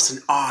 that guy lost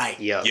an eye.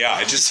 Yeah. Yeah,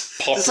 it just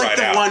popped It's right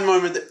the out. one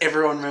moment that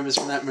everyone remembers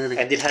from that movie.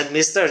 And it had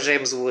Mr.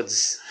 James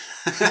Woods.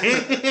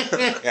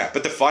 Yeah,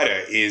 but The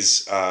Fighter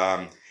is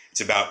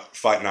it's about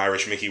fighting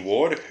Irish Mickey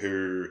Ward,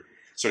 who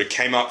sort of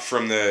came up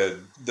from the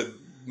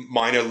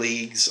minor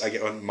leagues.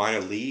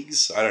 Minor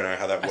leagues. I don't know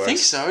how that works. I think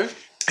so.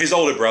 His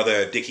older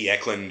brother Dickie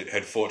Eklund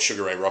had fought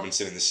Sugar Ray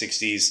Robinson in the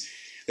 60s.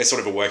 They're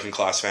sort of a working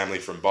class family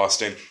from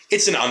Boston.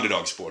 It's an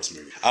underdog sports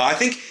movie. I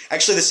think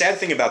actually the sad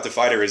thing about The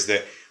Fighter is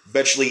that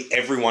virtually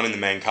everyone in the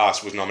main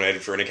cast was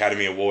nominated for an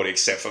Academy Award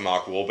except for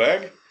Mark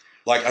Wahlberg.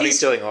 Like, He's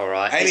doing all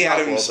right. Amy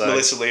Adams,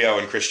 Melissa Leo,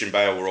 and Christian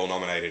Bale were all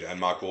nominated, and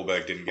Mark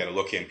Wahlberg didn't get a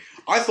look in.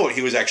 I thought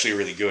he was actually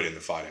really good in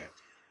The Fighter,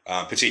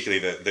 particularly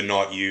the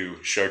Not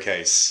You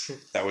showcase.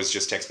 That was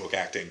just textbook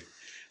acting.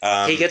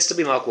 He gets to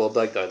be Mark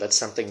Wahlberg, though. That's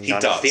something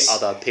none of the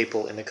other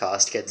people in the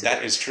cast get to do.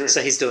 That is true.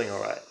 So he's doing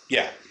all right.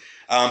 Yeah.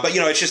 But,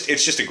 you know, it's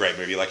just a great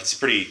movie. Like,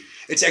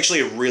 it's actually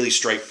a really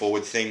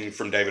straightforward thing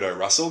from David O.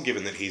 Russell,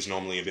 given that he's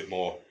normally a bit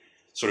more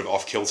sort of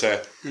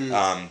off-kilter.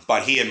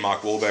 But he and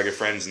Mark Wahlberg are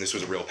friends, and this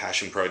was a real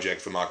passion project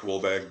for Mark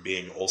Wahlberg,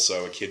 being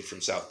also a kid from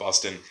South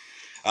Boston.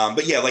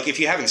 But yeah, like, if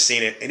you haven't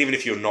seen it, and even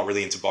if you're not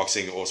really into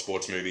boxing or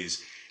sports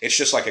movies, it's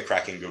just like a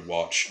cracking good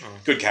watch.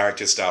 Good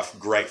character stuff,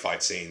 great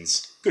fight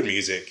scenes, good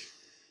music.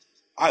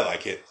 I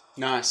like it.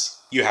 Nice.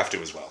 You have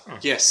to as well.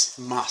 Yes,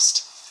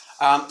 must.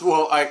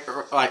 Well,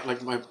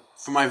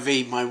 for my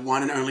V, my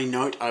one and only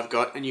note I've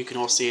got, and you can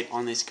all see it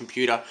on this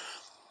computer,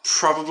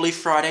 probably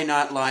Friday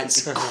Night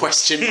Lights,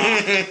 question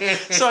mark.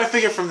 So I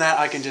figure from that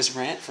I can just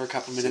rant for a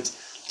couple of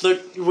minutes.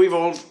 Look, we've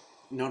all,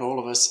 not all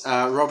of us,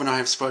 Rob and I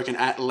have spoken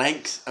at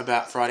length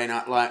about Friday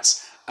Night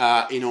Lights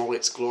in all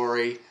its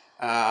glory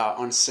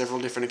on several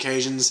different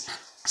occasions.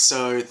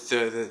 So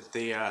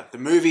the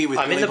movie with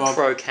I'm Billy in the Bob,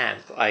 pro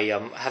camp. I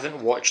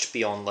haven't watched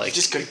beyond you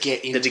just got to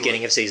get into the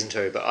beginning of season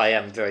 2, but I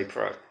am very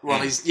pro.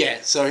 Well,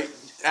 so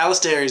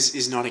Alistair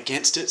is not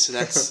against it, so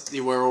that's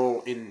we're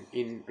all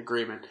in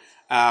agreement.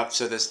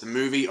 So there's the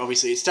movie.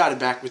 Obviously, it started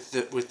back with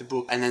the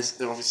book, and then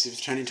obviously it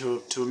was turned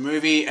into a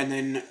movie, and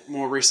then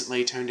more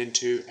recently turned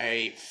into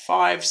a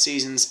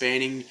 5-season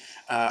spanning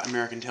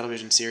American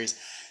television series.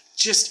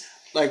 Just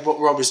like what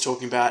Rob was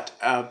talking about,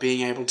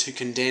 being able to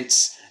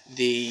condense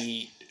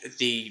the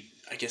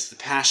I guess the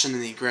passion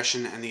and the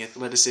aggression and the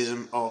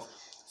athleticism of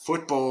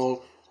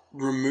football,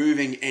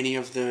 removing any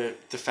of the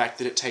fact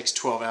that it takes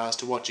 12 hours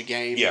to watch a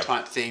game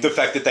type thing. The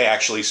fact that they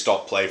actually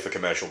stop play for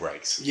commercial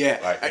breaks. Yeah.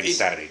 Like,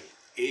 insanity.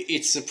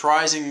 It's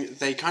surprising.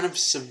 They kind of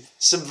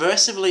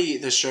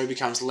subversively, the show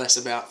becomes less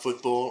about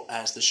football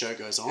as the show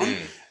goes on.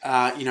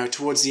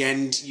 Towards the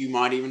end, you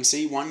might even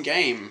see one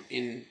game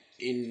in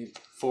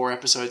 4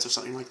 episodes or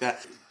something like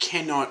that.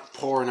 Cannot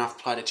pour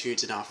enough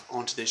platitudes enough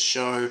onto this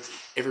show.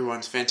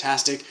 Everyone's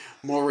fantastic.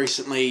 More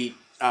recently,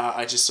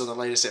 I just saw the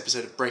latest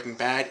episode of Breaking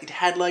Bad. It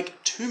had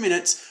like 2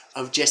 minutes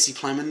of Jesse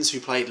Plemons,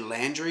 who played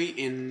Landry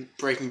in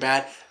Breaking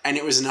Bad, and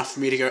it was enough for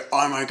me to go,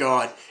 oh my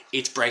god,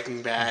 it's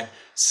Breaking Bad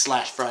 /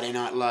 Friday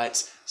Night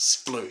Lights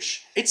sploosh.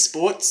 It's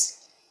sports.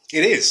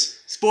 It is.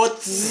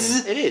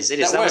 Sports. It is.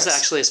 That was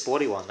actually a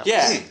sporty one.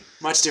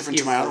 Much different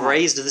to my other one.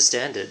 Raised the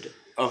standard.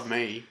 Of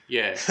me,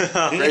 yeah.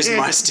 Raised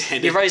my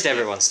standard. You've raised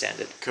everyone's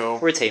standard. Cool.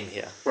 We're a team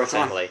here. We're a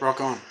family. Rock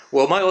on.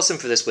 Well, my awesome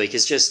for this week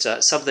is just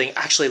something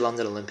actually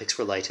London Olympics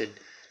related.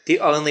 The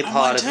only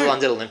part of the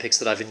London Olympics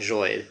that I've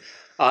enjoyed.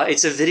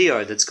 It's a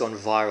video that's gone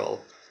viral.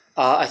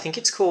 I think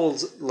it's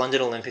called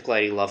London Olympic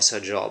Lady Loves Her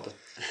Job.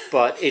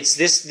 But it's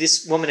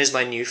this woman is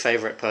my new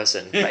favourite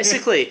person.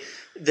 Basically,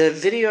 the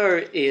video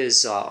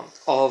is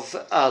of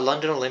a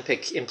London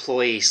Olympic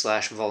employee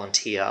 /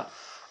 volunteer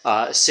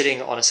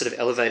sitting on a sort of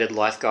elevated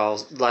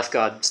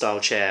lifeguard style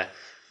chair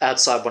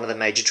outside one of the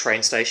major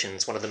train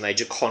stations, one of the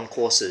major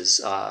concourses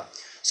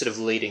sort of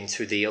leading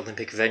to the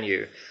Olympic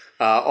venue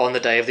on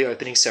the day of the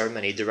opening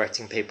ceremony,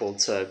 directing people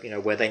to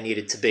where they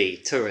needed to be,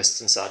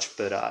 tourists and such.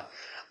 But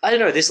I don't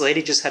know, this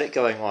lady just had it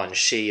going on.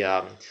 She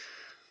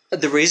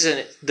the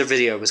reason the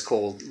video was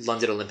called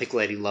London Olympic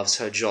Lady Loves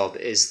Her Job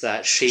is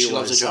that she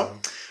loves her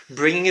job?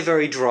 Bringing a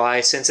very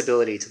dry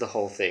sensibility to the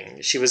whole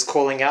thing. She was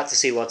calling out to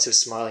see lots of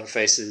smiling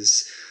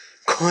faces,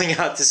 calling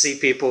out to see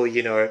people,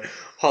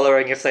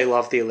 hollering if they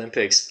love the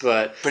Olympics,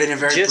 but in a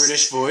very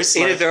British voice.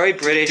 In a very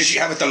British. Did she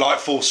have a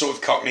delightful sort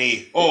of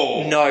Cockney?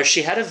 Oh no,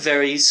 she had a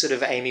very sort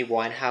of Amy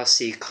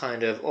Winehousey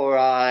kind of. All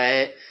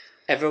right,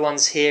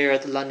 everyone's here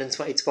at the London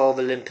 2012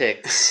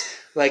 Olympics.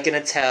 We're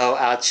gonna tell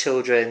our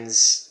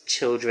children's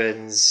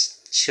children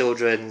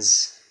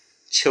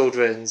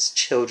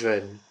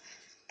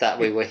that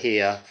we were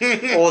here,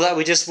 or that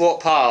we just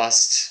walked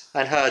past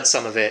and heard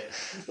some of it.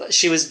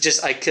 She was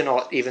just, I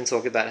cannot even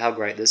talk about how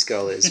great this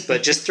girl is,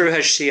 but just through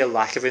her sheer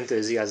lack of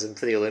enthusiasm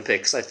for the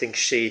Olympics, I think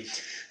she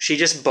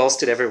just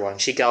bolstered everyone.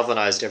 She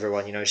galvanized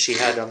everyone. She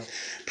had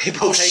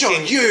people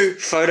taking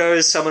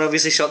photos. Someone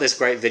obviously shot this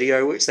great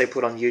video, which they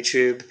put on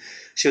YouTube.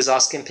 She was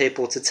asking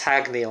people to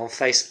tag me on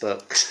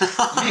Facebook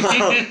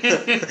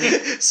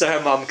so her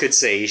mum could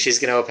see. She's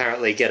going to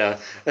apparently get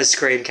a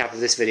screen cap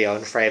of this video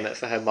and frame it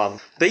for her mum.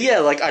 But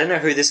yeah, I don't know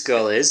who this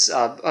girl is.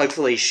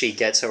 Hopefully she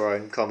gets her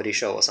own comedy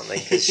show or something,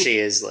 because she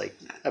is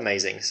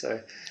amazing.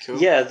 So cool.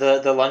 Yeah,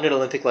 the London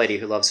Olympic lady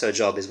who loves her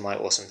job is my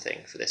awesome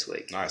thing for this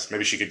week. Nice.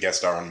 Maybe she could guest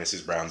star on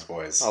Mrs. Brown's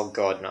Boys. Oh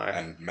God, no.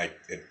 And make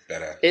it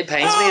better. It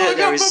pains me that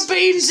there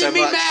is so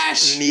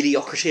much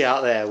mediocrity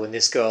out there when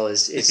this girl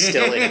is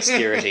still in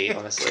obscurity,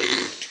 honestly.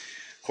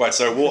 Quite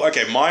so. Well,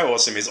 okay, my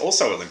awesome is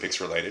also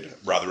Olympics related,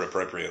 rather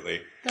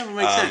appropriately. That would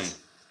make sense.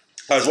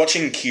 I was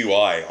watching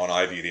QI on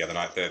iView the other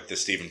night, the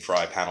Stephen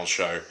Fry panel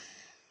show,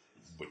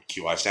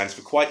 QI stands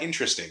for quite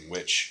interesting,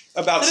 which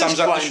about sums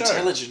up the show.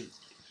 Intelligent.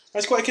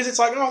 That's quite, because it's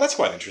like, oh, that's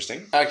quite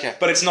interesting. Okay.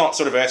 But it's not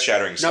sort of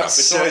earth-shattering stuff.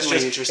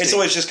 It's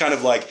always just kind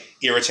of like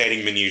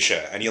irritating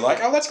minutiae, and you're like,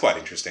 oh, that's quite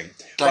interesting.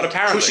 Like but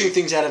apparently, pushing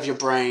things out of your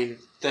brain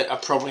that are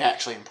probably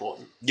actually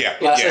important. Yeah,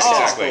 Like, yeah,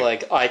 exactly.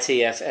 Like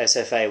ITF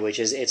SFA, which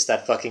is it's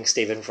that fucking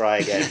Stephen Fry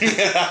again.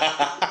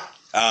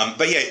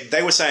 But yeah,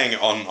 they were saying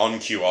on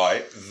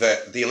QI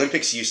that the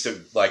Olympics used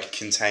to like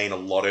contain a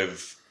lot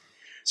of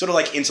sort of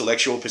like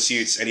intellectual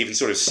pursuits and even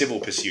sort of civil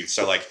pursuits.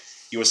 So like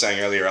you were saying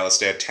earlier,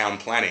 Alistair, town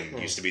planning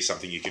used to be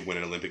something you could win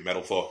an Olympic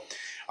medal for.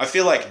 I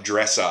feel like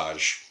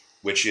dressage,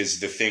 which is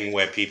the thing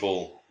where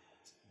people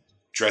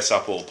dress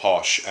up all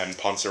posh and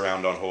ponce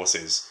around on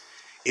horses,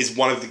 is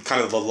one of the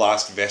kind of the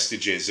last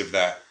vestiges of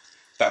that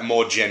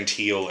more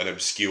genteel and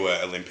obscure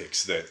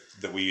Olympics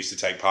that we used to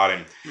take part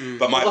in.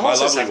 But my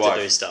horses lovely have wife,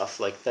 to do stuff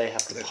like they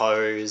have to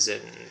pose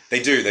and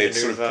they do. They maneuver.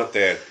 sort of put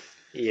their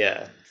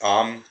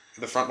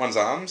the front one's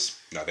arms.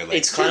 No, their legs.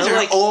 It's kind of They're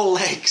like all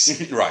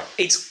legs. Right.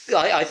 It's.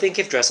 I think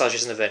if dressage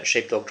is an event,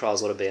 sheepdog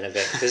trials ought to be an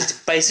event because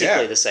it's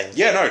basically the same thing.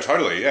 Yeah, no,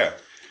 totally, yeah.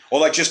 Or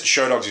like just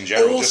show dogs in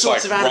general, All just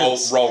sorts like of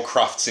animals. roll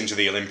crufts into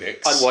the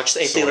Olympics. I'd watch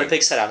if the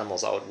Olympics had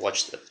animals. I would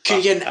watch them.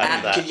 Could you get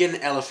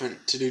an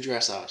elephant to do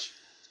dressage,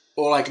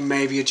 or like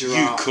maybe a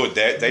giraffe? You could.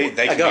 They can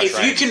be If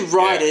trained. you can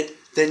ride it,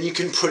 then you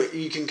can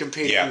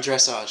compete in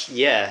dressage.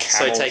 Yeah,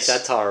 Camels. so take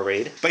that, Tara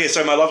Reid. But yeah,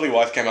 so my lovely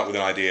wife came up with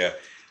an idea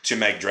to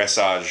make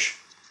dressage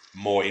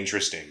more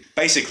interesting.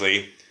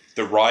 Basically,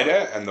 the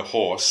rider and the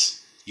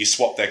horse, you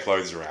swap their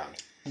clothes around.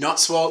 Not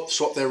swap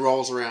their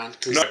roles around.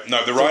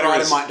 No, the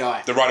rider might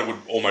die. The rider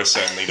would almost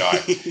certainly die.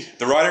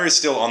 The rider is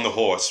still on the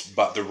horse,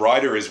 but the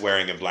rider is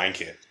wearing a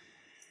blanket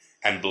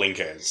and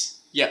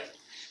blinkers. Yep.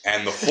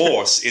 And the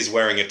horse is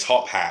wearing a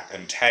top hat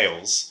and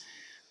tails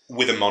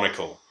with a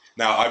monocle.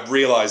 Now, I've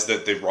realised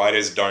that the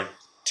riders don't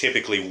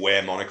typically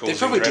wear monocles in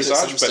probably did at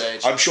some dressage, but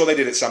stage. I'm sure they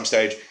did at some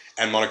stage,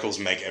 and monocles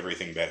make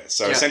everything better.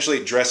 So essentially,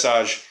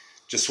 dressage,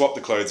 just swap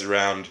the clothes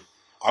around.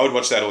 I would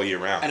watch that all year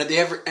round. And at the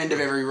end of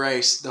every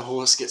race, the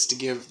horse gets to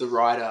give the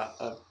rider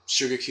a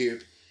sugar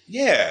cube.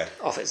 Yeah.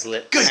 Off its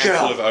lip. Good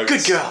Handful girl. of oats.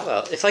 Good girl.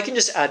 Well, if I can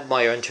just add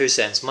my own 2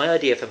 cents, my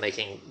idea for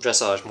making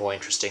dressage more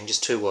interesting,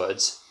 just 2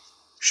 words.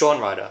 Shaun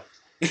Ryder.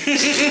 He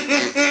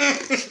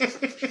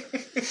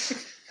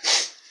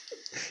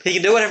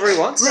can do whatever he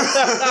wants.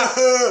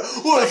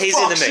 What He's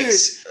in the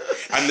mix.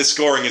 And the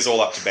scoring is all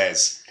up to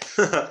Bez.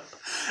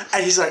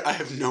 And he's like, I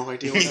have no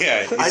idea what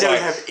Yeah, I he's don't like-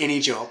 have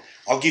any job.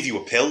 I'll give you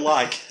a pill,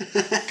 like,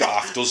 got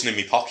half a dozen in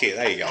my pocket.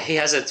 There you go. He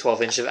has a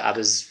 12-inch of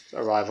ABBA's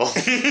Arrival.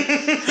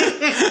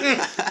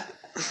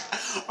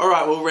 All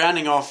right, well,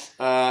 rounding off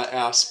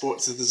our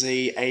Sports of the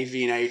Z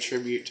AV&A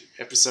tribute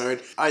episode,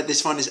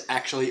 this one is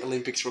actually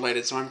Olympics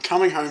related, so I'm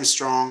coming home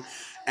strong,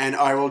 and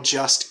I will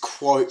just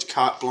quote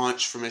carte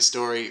blanche from a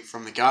story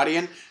from The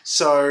Guardian.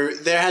 So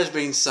there has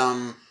been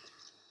some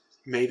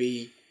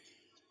maybe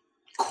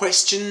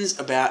questions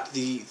about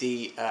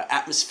the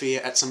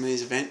atmosphere at some of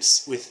these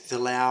events with the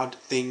loud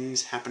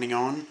things happening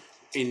on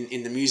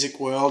in the music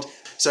world.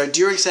 So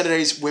during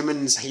Saturday's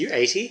women's... Are you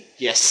 80?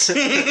 Yes.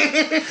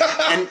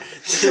 And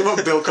this is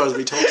what Bill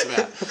Cosby talks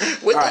about.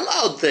 With All the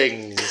loud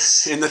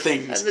things. In the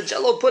things. And the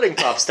Jell-O pudding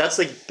puffs. That's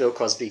like Bill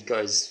Cosby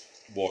goes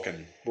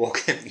Walking.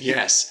 walking.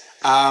 Yes.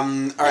 All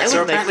right, That so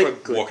would make apparently... for a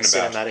good walking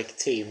about. cinematic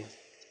team.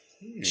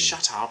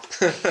 Shut up.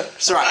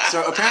 So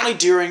apparently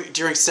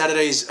during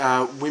Saturday's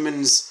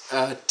women's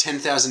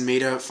 10,000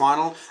 metre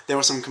final, there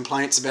were some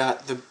complaints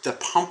about the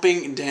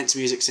pumping and dance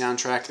music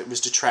soundtrack that was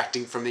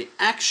detracting from the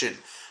action.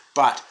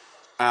 But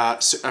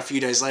so a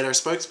few days later, a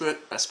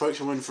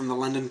spokeswoman from the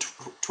London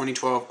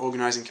 2012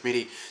 organising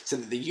committee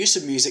said that the use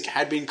of music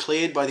had been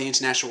cleared by the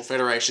international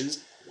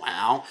federations.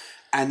 Wow.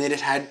 And that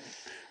it had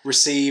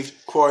received,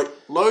 quote,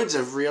 loads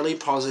of really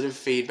positive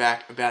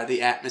feedback about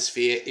the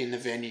atmosphere in the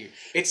venue.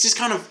 It's just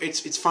kind of,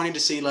 it's funny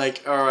to see,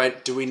 like, all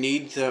right, do we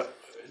need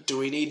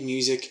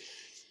music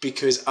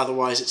because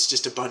otherwise it's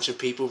just a bunch of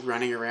people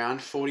running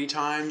around 40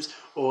 times?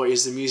 Or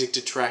is the music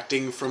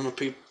detracting from a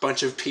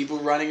bunch of people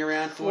running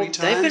around 40 times?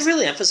 They've been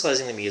really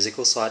emphasising the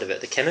musical side of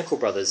it. The Chemical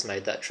Brothers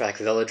made that track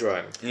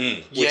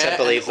Velodrome, which I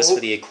believe was for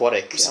the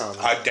aquatic.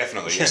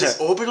 Definitely. So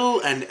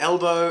Orbital and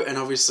Elbow and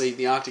obviously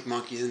the Arctic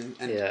Monkeys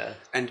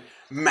and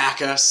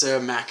Macca, Sir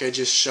Macca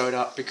just showed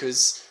up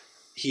because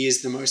he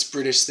is the most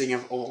British thing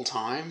of all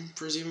time,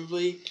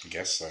 presumably. I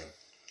guess so.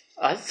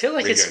 I feel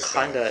like Ringo's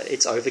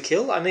it's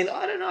overkill. I mean,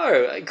 I don't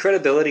know.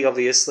 Credibility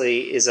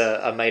obviously is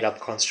a made-up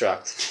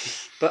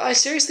construct. But I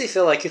seriously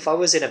feel like if I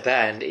was in a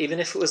band, even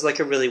if it was like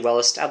a really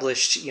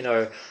well-established,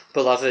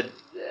 beloved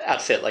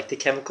outfit like the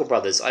Chemical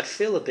Brothers, I'd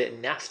feel a bit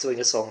naff doing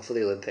a song for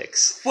the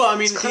Olympics. Well, I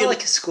mean, it's kind of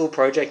like a school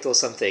project or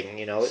something,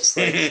 It's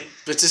like...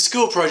 But it's a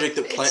school project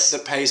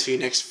that pays for your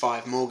next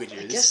 5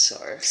 mortgages. I guess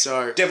so.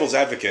 So Devil's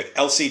advocate,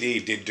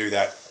 LCD did do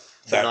that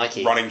that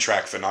Nike. running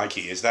track for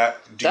Nike. Is that...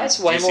 That's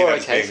do you way see more that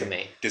as okay being for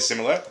me.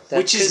 Dissimilar?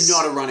 Which is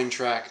not a running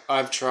track.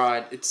 I've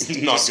tried. It's Not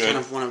just good. kind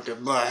of one of the...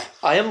 Bleh.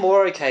 I am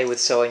more okay with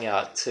selling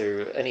out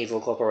to an evil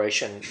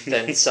corporation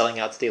than selling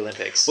out to the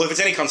Olympics. Well, if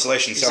it's any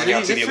consolation, selling it out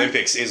any to the different?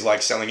 Olympics is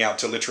like selling out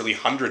to literally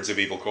hundreds of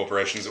evil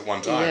corporations at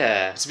one time.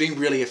 Yeah. It's being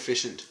really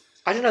efficient.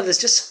 I don't know, there's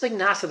just something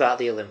naff about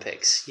the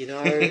Olympics, you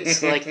know?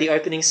 It's like the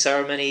opening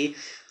ceremony,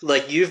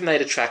 like you've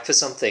made a track for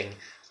something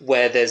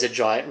where there's a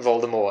giant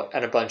Voldemort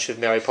and a bunch of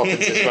Mary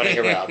Poppinses running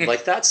around.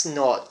 Like, that's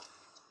not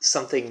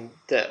something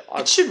that...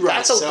 It should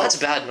run itself. That's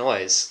bad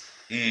noise.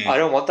 I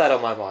don't want that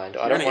on my mind.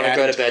 I don't want to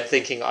go to bed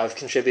thinking I've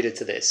contributed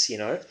to this, you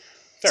know?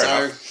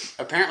 Fair enough.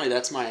 Apparently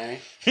that's my A.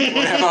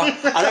 Whatever.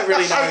 I don't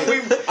really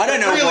know. I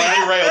don't know really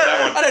derailed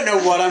that one. I don't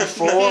know what I'm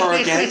for or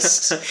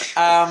against.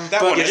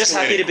 But You're just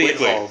happy to be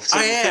quickly. involved.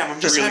 I am.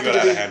 I'm just really happy got to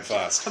out be. of hand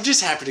fast. I'm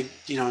just happy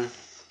to,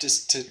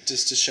 just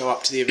to show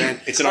up to the event.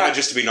 It's an honour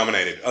just to be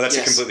nominated. Oh, that's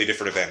Yes. a completely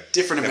different event.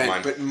 Different Never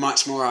event, mind. but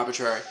much more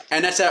arbitrary.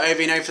 And that's our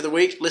AV&A for the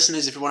week.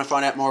 Listeners, if you want to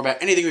find out more about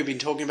anything we've been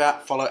talking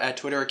about, follow our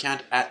Twitter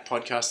account at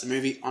Podcast the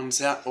Movie on the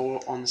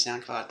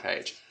SoundCloud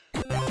page.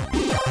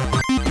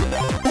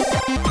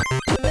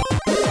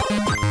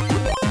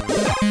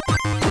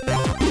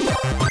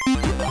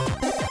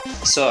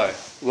 So,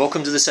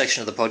 welcome to the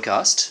section of the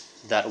podcast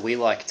that we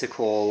like to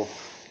call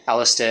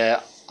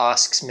Alistair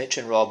asks Mitch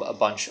and Rob a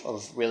bunch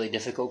of really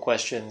difficult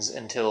questions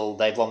until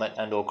they vomit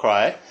and or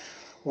cry,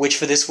 which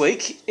for this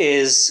week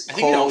is I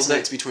think it called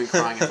alternates between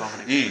crying and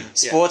vomiting.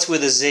 Sports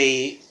with a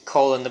Z,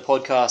 the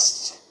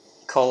podcast,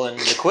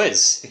 the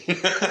quiz.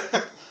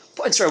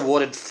 Points are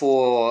awarded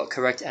for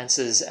correct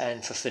answers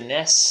and for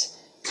finesse.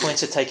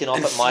 Points are taken off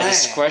And at my flair.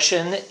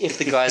 discretion if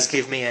the guys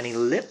give me any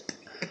lip.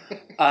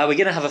 We're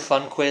going to have a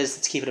fun quiz.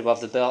 Let's keep it above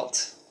the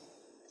belt.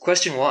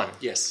 Question 1.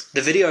 Yes.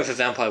 The video for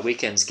Vampire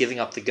Weekend's Giving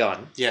Up the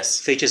Gun Yes.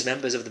 features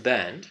members of the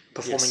band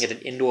performing Yes. at an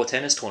indoor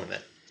tennis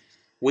tournament.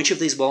 Which of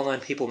these well-known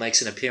people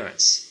makes an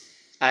appearance?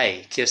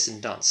 A. Kirsten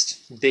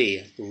Dunst.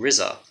 B.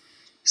 RZA.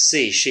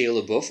 C.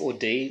 Shia LaBeouf. Or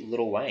D.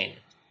 Lil Wayne.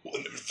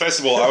 First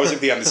of all, I was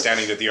of the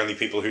understanding that the only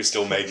people who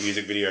still made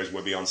music videos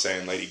were Beyonce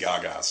and Lady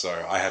Gaga,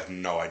 so I have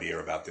no idea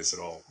about this at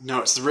all. No,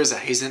 it's the RZA.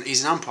 He's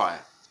an umpire.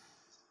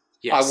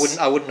 Yes.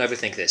 I wouldn't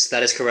overthink this.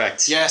 That is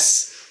correct.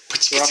 Yes.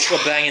 We're off to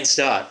a banging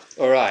start.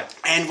 All right.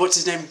 And what's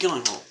his name?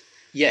 Gyllenhaal.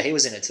 Yeah, he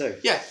was in it too.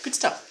 Yeah, good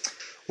stuff.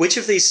 Which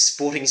of these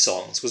sporting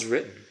songs was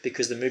written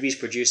because the movie's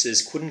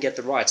producers couldn't get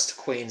the rights to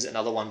Queen's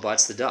Another One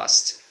Bites the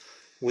Dust?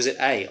 Was it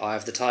A. Eye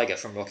of the Tiger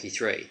from Rocky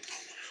 3?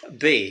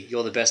 B.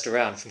 You're the Best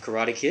Around from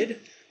Karate Kid?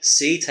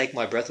 C. Take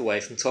My Breath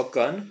Away from Top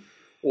Gun?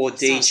 Or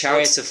D. not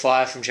Chariots of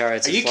Fire from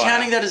Chariots Are of you Fire?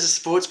 counting that as a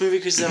sports movie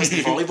because that was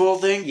the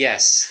volleyball thing?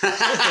 Yes.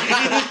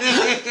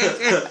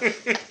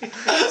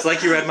 It's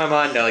like you read my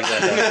mind,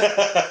 Alexander.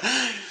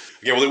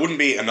 Okay, well, it wouldn't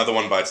be Another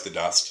One Bites the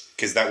Dust,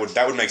 because that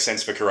would make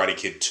sense for Karate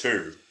Kid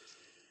 2,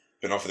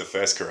 but not for the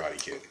first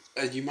Karate Kid.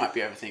 You might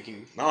be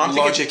overthinking I'm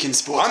logic thinking, in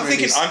sports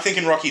movies. I'm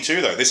thinking Rocky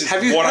 2, though. This is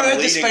Have you what I'm heard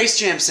the leading. Space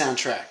Jam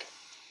soundtrack?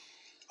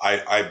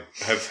 I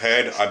have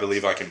heard I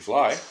Believe I Can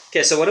Fly.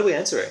 Okay, so what are we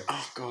answering?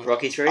 Oh, God.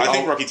 Rocky 3? I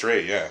think Rocky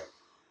 3, yeah.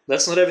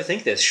 Let's not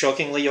overthink this.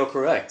 Shockingly, you're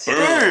correct.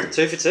 Boom!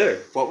 2 for 2.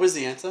 What was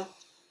the answer?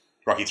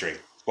 Rocky 3.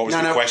 What was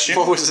the question?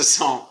 What was the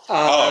song?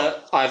 Eye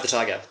of the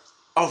Tiger.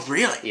 Oh,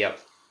 really? Yep.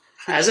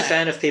 As a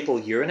fan of people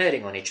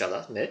urinating on each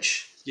other,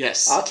 Mitch,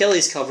 Yes. R.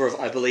 Kelly's cover of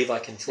I Believe I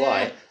Can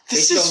Fly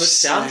This featured is on the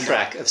signed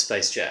soundtrack of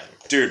Space Jam.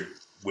 Dude,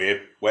 we're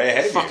way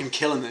ahead of Fucking you.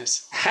 killing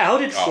this. How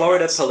did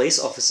Florida nice. police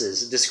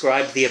officers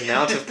describe the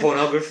amount of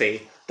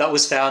pornography that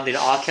was found in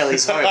R.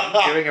 Kelly's home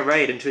during a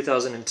raid in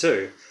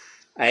 2002?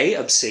 A.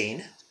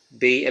 Obscene.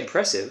 B.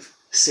 Impressive.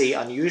 C.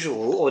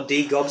 Unusual. Or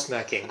D.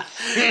 Gobsmacking.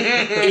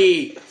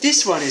 E.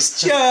 This one is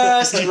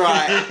just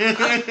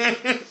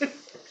right.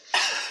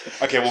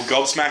 Okay, well,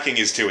 gobsmacking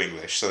is too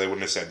English, so they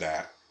wouldn't have said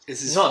that.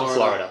 This is Not in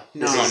Florida.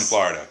 No. It's not in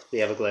Florida.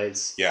 The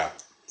Everglades. Yeah.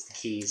 The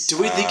Keys. Do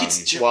we think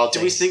it's Wild do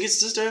we things. think it's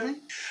disturbing?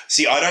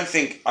 See, I don't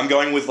think... I'm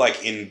going with,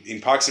 like, in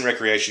Parks and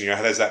Recreation, you know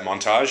how there's that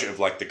montage of,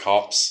 like, the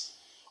cops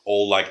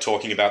all, like,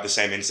 talking about the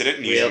same incident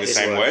and using the his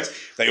same word. words?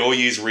 They all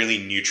use really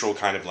neutral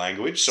kind of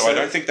language, so I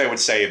don't think they would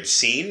say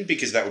obscene,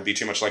 because that would be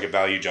too much like a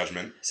value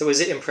judgment. So is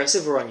it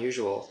impressive or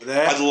unusual?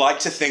 I'd like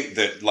to think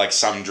that, like,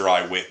 some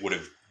dry wit would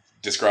have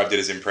described it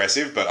as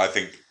impressive, but I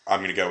think I'm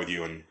going to go with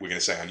you and we're going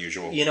to say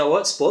unusual. You know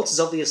what? Sports is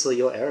obviously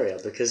your area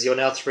because you're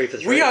now 3 for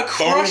 3. We are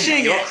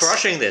crushing You're it.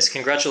 crushing this. In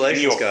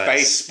Congratulations, your guys.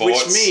 face,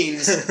 sports. Which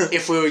means,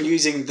 if we were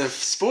using the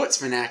sports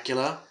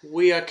vernacular,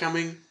 we are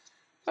coming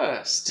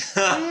first.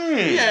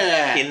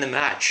 Yeah. In the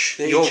match.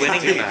 There You're you go.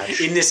 winning the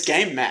match. In this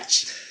game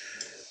match.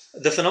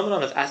 The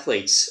phenomenon of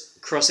athletes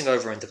crossing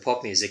over into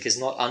pop music is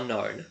not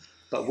unknown,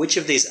 but which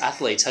of these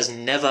athletes has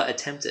never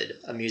attempted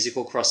a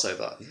musical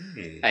crossover?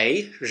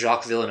 A.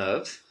 Jacques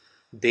Villeneuve.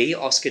 B.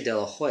 Oscar de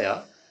la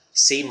Hoya.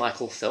 C.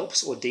 Michael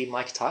Phelps. Or D.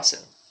 Mike Tyson.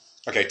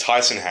 Okay,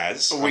 Tyson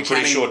has. Are we I'm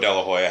pretty counting- sure De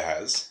La Hoya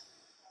has.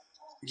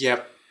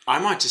 Yep. I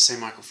might just say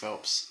Michael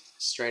Phelps.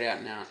 Straight out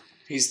and out.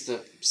 He's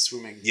the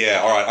swimming. Yeah,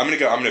 all right. I'm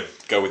gonna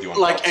go with you on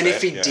Like, Phelps and there,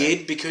 if he yeah.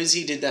 did, because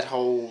he did that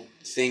whole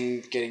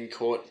thing getting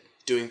caught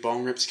doing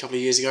bong rips a couple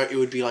of years ago, it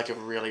would be like a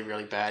really,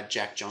 really bad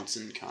Jack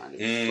Johnson kind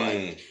of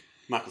like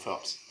Michael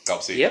Phelps.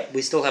 Phelpsy. Yep,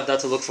 we still have that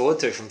to look forward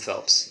to from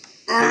Phelps,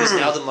 who is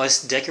now the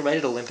most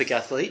decorated Olympic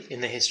athlete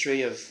in the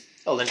history of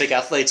Olympic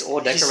athletes or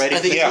decorated. I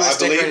think Yeah, he has I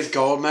believe- decorated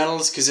gold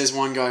medals because there's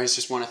one guy who's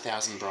just won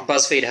 1,000 bronze.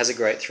 BuzzFeed has a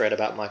great thread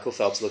about Michael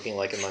Phelps looking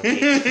like a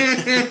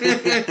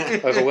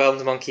monkey.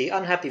 Overwhelmed monkey,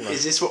 unhappy monkey.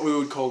 Is this what we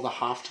would call the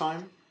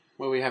halftime?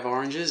 Where we have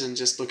oranges and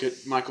just look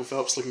at Michael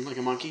Phelps looking like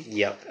a monkey?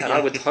 Yep, and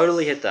I would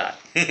totally hit that.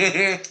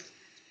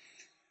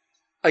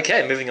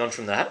 Okay, moving on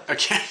from that.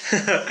 Okay.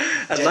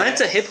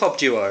 Atlanta hip-hop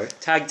duo,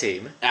 Tag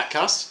Team,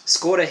 Outcast?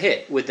 scored a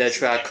hit with their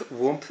track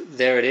Whoomp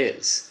There It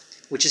Is,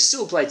 which is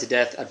still played to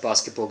death at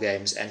basketball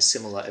games and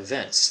similar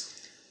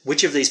events.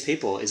 Which of these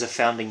people is a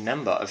founding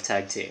member of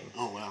Tag Team?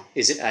 Oh, wow.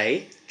 Is it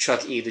A,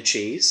 Chuck E. the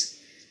Cheese,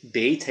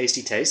 B,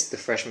 Tasty Taste, the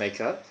Fresh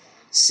Maker,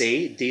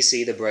 C,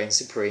 DC the Brain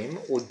Supreme,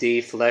 or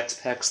D, Flex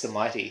Pex the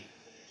Mighty?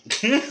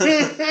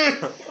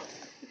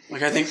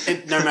 Like, I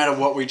think no matter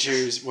what we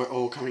choose, we're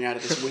all coming out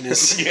of this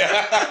winners.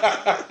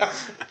 Yeah.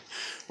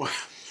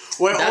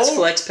 That's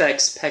Flex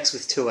Pex, Pex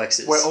with 2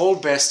 X's. We're all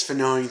best for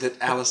knowing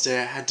that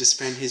Alistair had to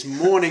spend his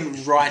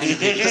morning writing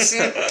these.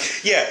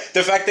 Yeah,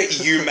 the fact that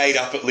you made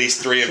up at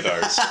least 3 of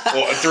those,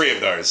 or 3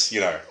 of those,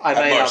 you know, I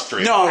made most up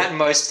 3. No. At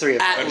most 3 of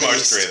them. At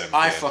most 3 of them.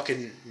 I yeah.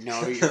 fucking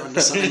know you're onto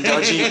something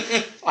dodgy.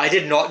 I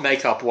did not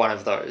make up one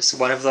of those.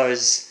 One of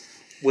those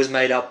was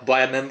made up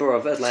by a member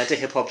of Atlanta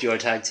hip-hop duo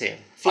Tag Team.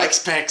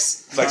 Flex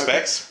Pex. Flex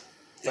Pex?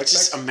 It's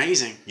just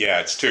amazing. Yeah,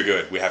 it's too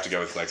good. We have to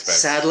go with Flex Pex.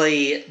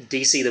 Sadly,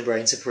 DC the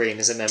Brain Supreme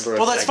is a member of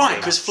Well, that's Tag fine, Team.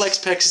 because Flex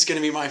Pex is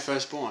going to be my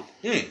firstborn.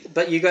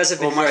 But you guys have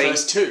Or been my very...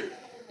 first 2.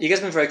 You guys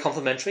have been very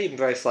complimentary, you've been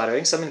very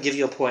flattering, so I'm going to give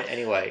you a point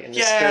anyway, in the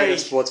Yay! spirit of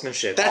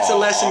sportsmanship. That's a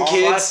lesson, 5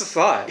 kids. for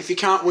 5. If you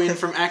can't win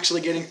from actually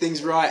getting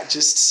things right,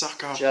 just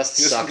suck up. Just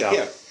suck up.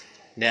 Yeah.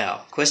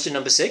 Now, question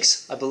number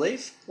 6, I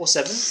believe, or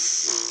 7?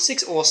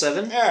 6 or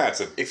 7. Yeah,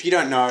 it's a... If you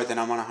don't know, then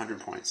I'm on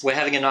 100 points. We're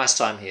having a nice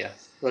time here.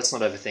 Let's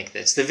not overthink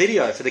this. The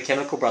video for the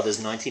Chemical Brothers'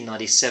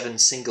 1997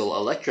 single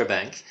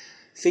Electrobank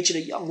featured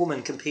a young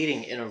woman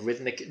competing in a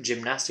rhythmic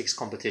gymnastics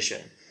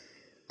competition.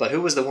 But who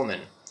was the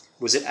woman?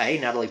 Was it A,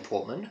 Natalie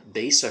Portman,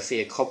 B,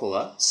 Sofia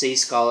Coppola, C,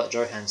 Scarlett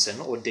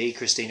Johansson, or D,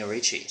 Christina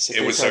Ricci?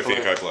 It was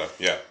Sofia Coppola,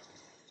 yeah.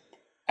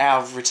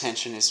 Our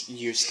retention is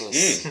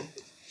useless.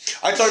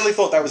 I totally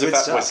thought that was a Good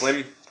Fatboy stuff.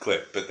 Slim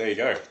clip, but there you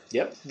go.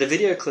 Yep. The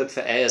video clip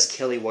for Ayers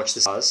Kelly Watch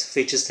the Stars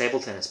features table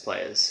tennis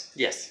players.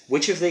 Yes.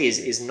 Which of these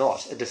is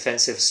not a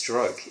defensive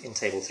stroke in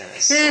table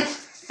tennis?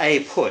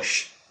 A,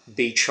 push,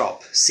 B,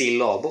 chop, C,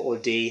 lob, or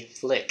D,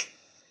 flick?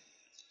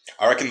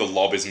 I reckon the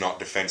lob is not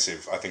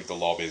defensive. I think the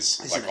lob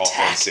is It's like an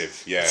attack.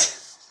 offensive. Yeah.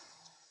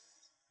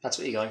 That's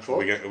what you're going for? Are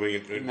we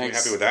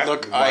happy with that?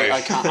 Look,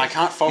 I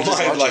can't fault his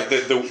My, logic.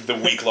 like the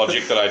weak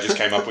logic that I just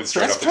came up with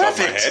straight That's off the top of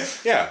my perfect. head.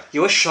 Yeah.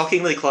 You were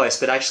shockingly close,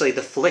 but actually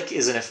the flick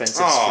is an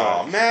offensive Oh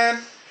stroke.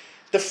 man,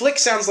 the flick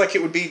sounds like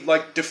it would be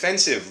like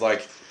defensive.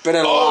 Like, But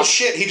it'll oh last-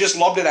 shit, he just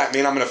lobbed it at me,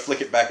 and I'm gonna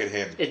flick it back at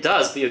him. It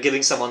does, but you're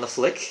giving someone the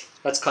flick.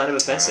 That's kind of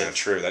offensive.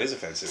 True, that is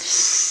offensive.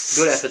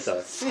 Good effort,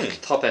 though.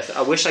 Top effort.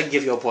 I wish I could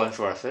give you a point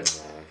for effort,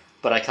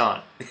 but I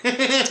can't.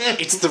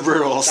 It's the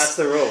rules. That's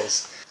the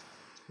rules.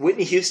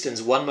 Whitney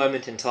Houston's One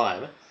Moment in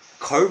Time,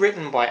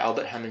 co-written by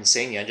Albert Hammond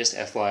Sr., just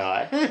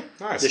FYI,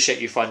 Nice. the shit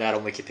you find out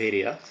on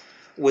Wikipedia,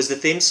 was the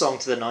theme song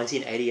to the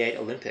 1988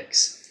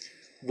 Olympics.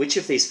 Which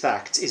of these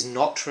facts is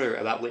not true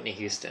about Whitney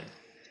Houston?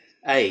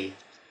 A.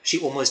 She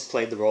almost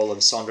played the role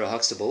of Sandra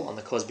Huxtable on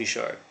The Cosby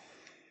Show.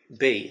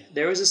 B.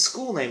 There is a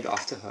school named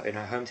after her in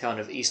her hometown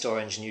of East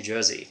Orange, New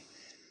Jersey.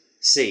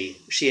 C.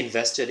 She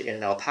invested in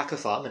an alpaca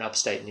farm in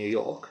upstate New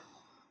York.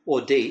 Or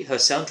D. Her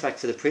soundtrack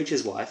for The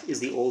Preacher's Wife is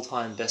the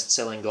all-time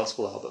best-selling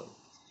gospel album.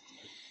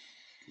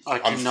 I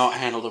cannot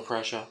handle the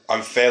pressure.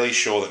 I'm fairly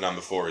sure that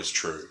number 4 is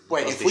true.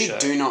 Wait, Cosby if we Show.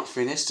 do not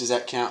finish, does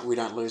that count? We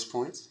don't lose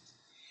points?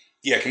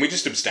 Yeah, can we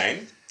just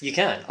abstain? You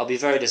can. I'll be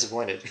very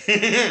disappointed.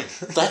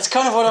 That's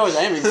kind of what I was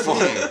aiming for.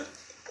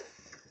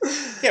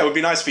 Yeah, it would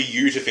be nice for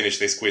you to finish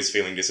this quiz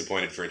feeling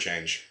disappointed for a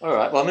change. All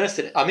right. Well, I'm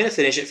gonna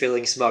finish it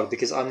feeling smug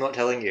because I'm not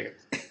telling you.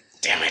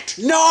 Damn it.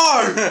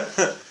 No!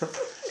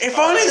 If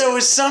only there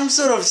was some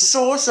sort of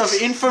source of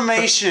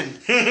information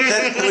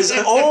that was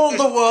all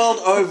the world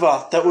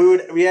over that we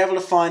would be able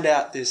to find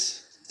out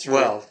this through.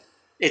 Well,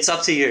 it's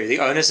up to you. The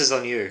onus is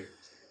on you.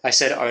 I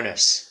said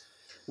onus.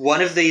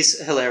 One of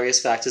these hilarious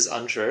facts is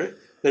untrue,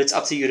 but it's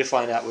up to you to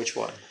find out which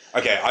one.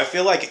 Okay, I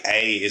feel like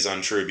A is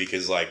untrue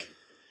because, like,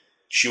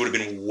 she would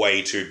have been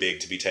way too big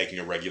to be taking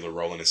a regular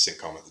role in a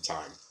sitcom at the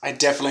time. I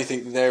definitely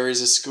think there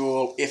is a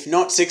school, if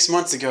not 6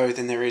 months ago,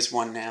 then there is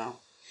one now.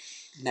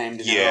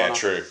 Named in her Yeah, honor.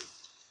 true.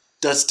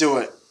 Let's do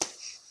it.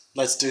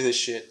 Let's do this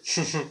shit.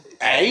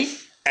 A?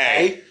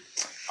 A.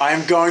 I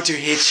am going to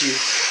hit you.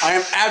 I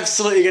am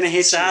absolutely going to hit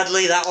you.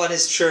 Sadly, that one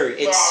is true.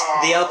 It's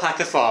the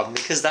alpaca farm,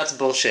 because that's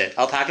bullshit.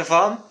 Alpaca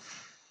farm?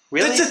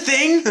 Really? That's a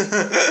thing?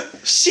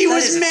 She That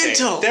was is a thing.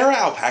 mental. There are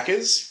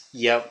alpacas.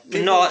 Yep.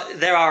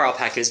 There are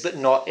alpacas, but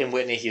not in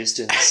Whitney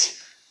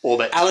Houston's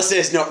orbit.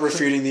 Alistair's not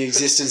refuting the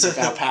existence of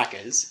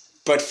alpacas,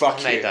 but fuck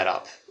I made you. that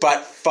up.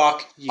 But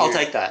fuck you. I'll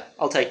take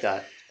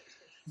that.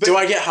 Do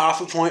I get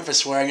half a point for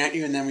swearing at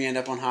you and then we end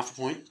up on half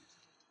a point?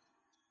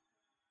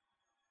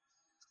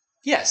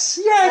 Yes.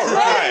 Yes! All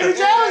right.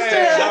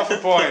 Yeah, half a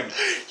point.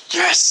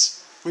 Yes!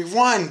 We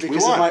won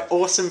because of my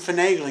awesome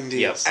finagling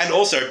deals. Yep. And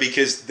also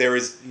because there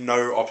is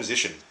no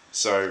opposition.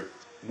 So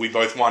we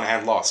both won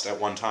and lost at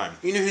one time.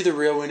 You know who the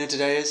real winner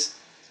today is?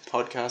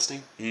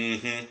 Podcasting.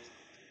 Mm-hmm.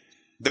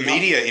 The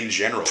media in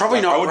general. Probably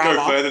not I would go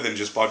Rama. further than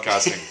just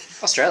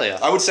podcasting. Australia.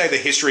 I would say the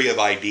history of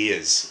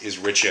ideas is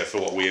richer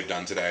for what we have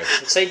done today.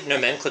 I'd say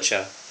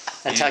nomenclature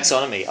and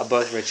taxonomy are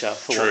both richer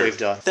for what True. we've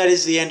done. That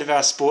is the end of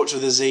our Sports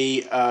with a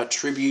Z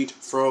tribute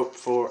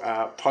for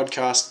our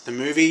podcast, The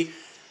Movie.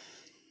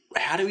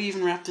 How do we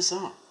even wrap this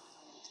up?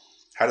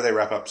 How do they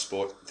wrap up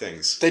sport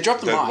things? They drop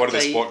the mic. What do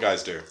the sport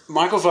guys do?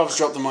 Michael Phelps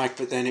dropped the mic,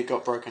 but then it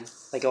got broken.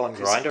 They go on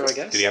Grindr, I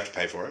guess. Did he have to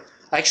pay for it?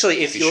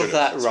 Actually, if He you're should've.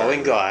 that It's very rowing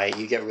rude. guy,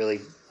 you get really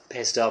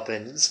pissed up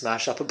and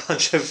smash up a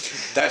bunch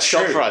of That's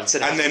shop true. fronts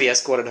and have to be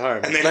escorted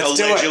home. And then Let's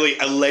do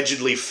it.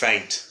 allegedly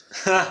faint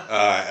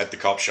at the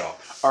cop shop.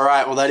 All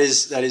right, well, that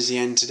is the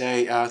end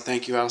today.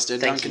 Thank you, Alistair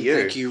Thank Duncan. you.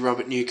 Thank you,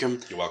 Robert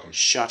Newcomb. You're welcome.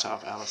 Shut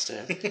up,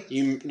 Alistair.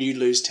 you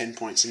lose 10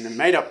 points in the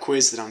made-up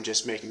quiz that I'm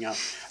just making up.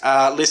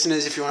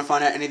 Listeners, if you want to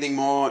find out anything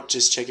more,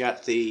 just check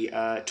out the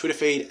Twitter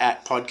feed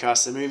at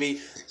Podcast The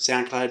Movie,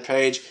 SoundCloud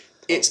page.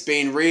 It's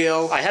been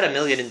real. I had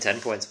 1,010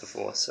 points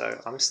before,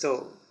 so I'm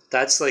still...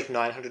 That's like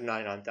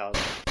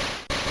 999,000.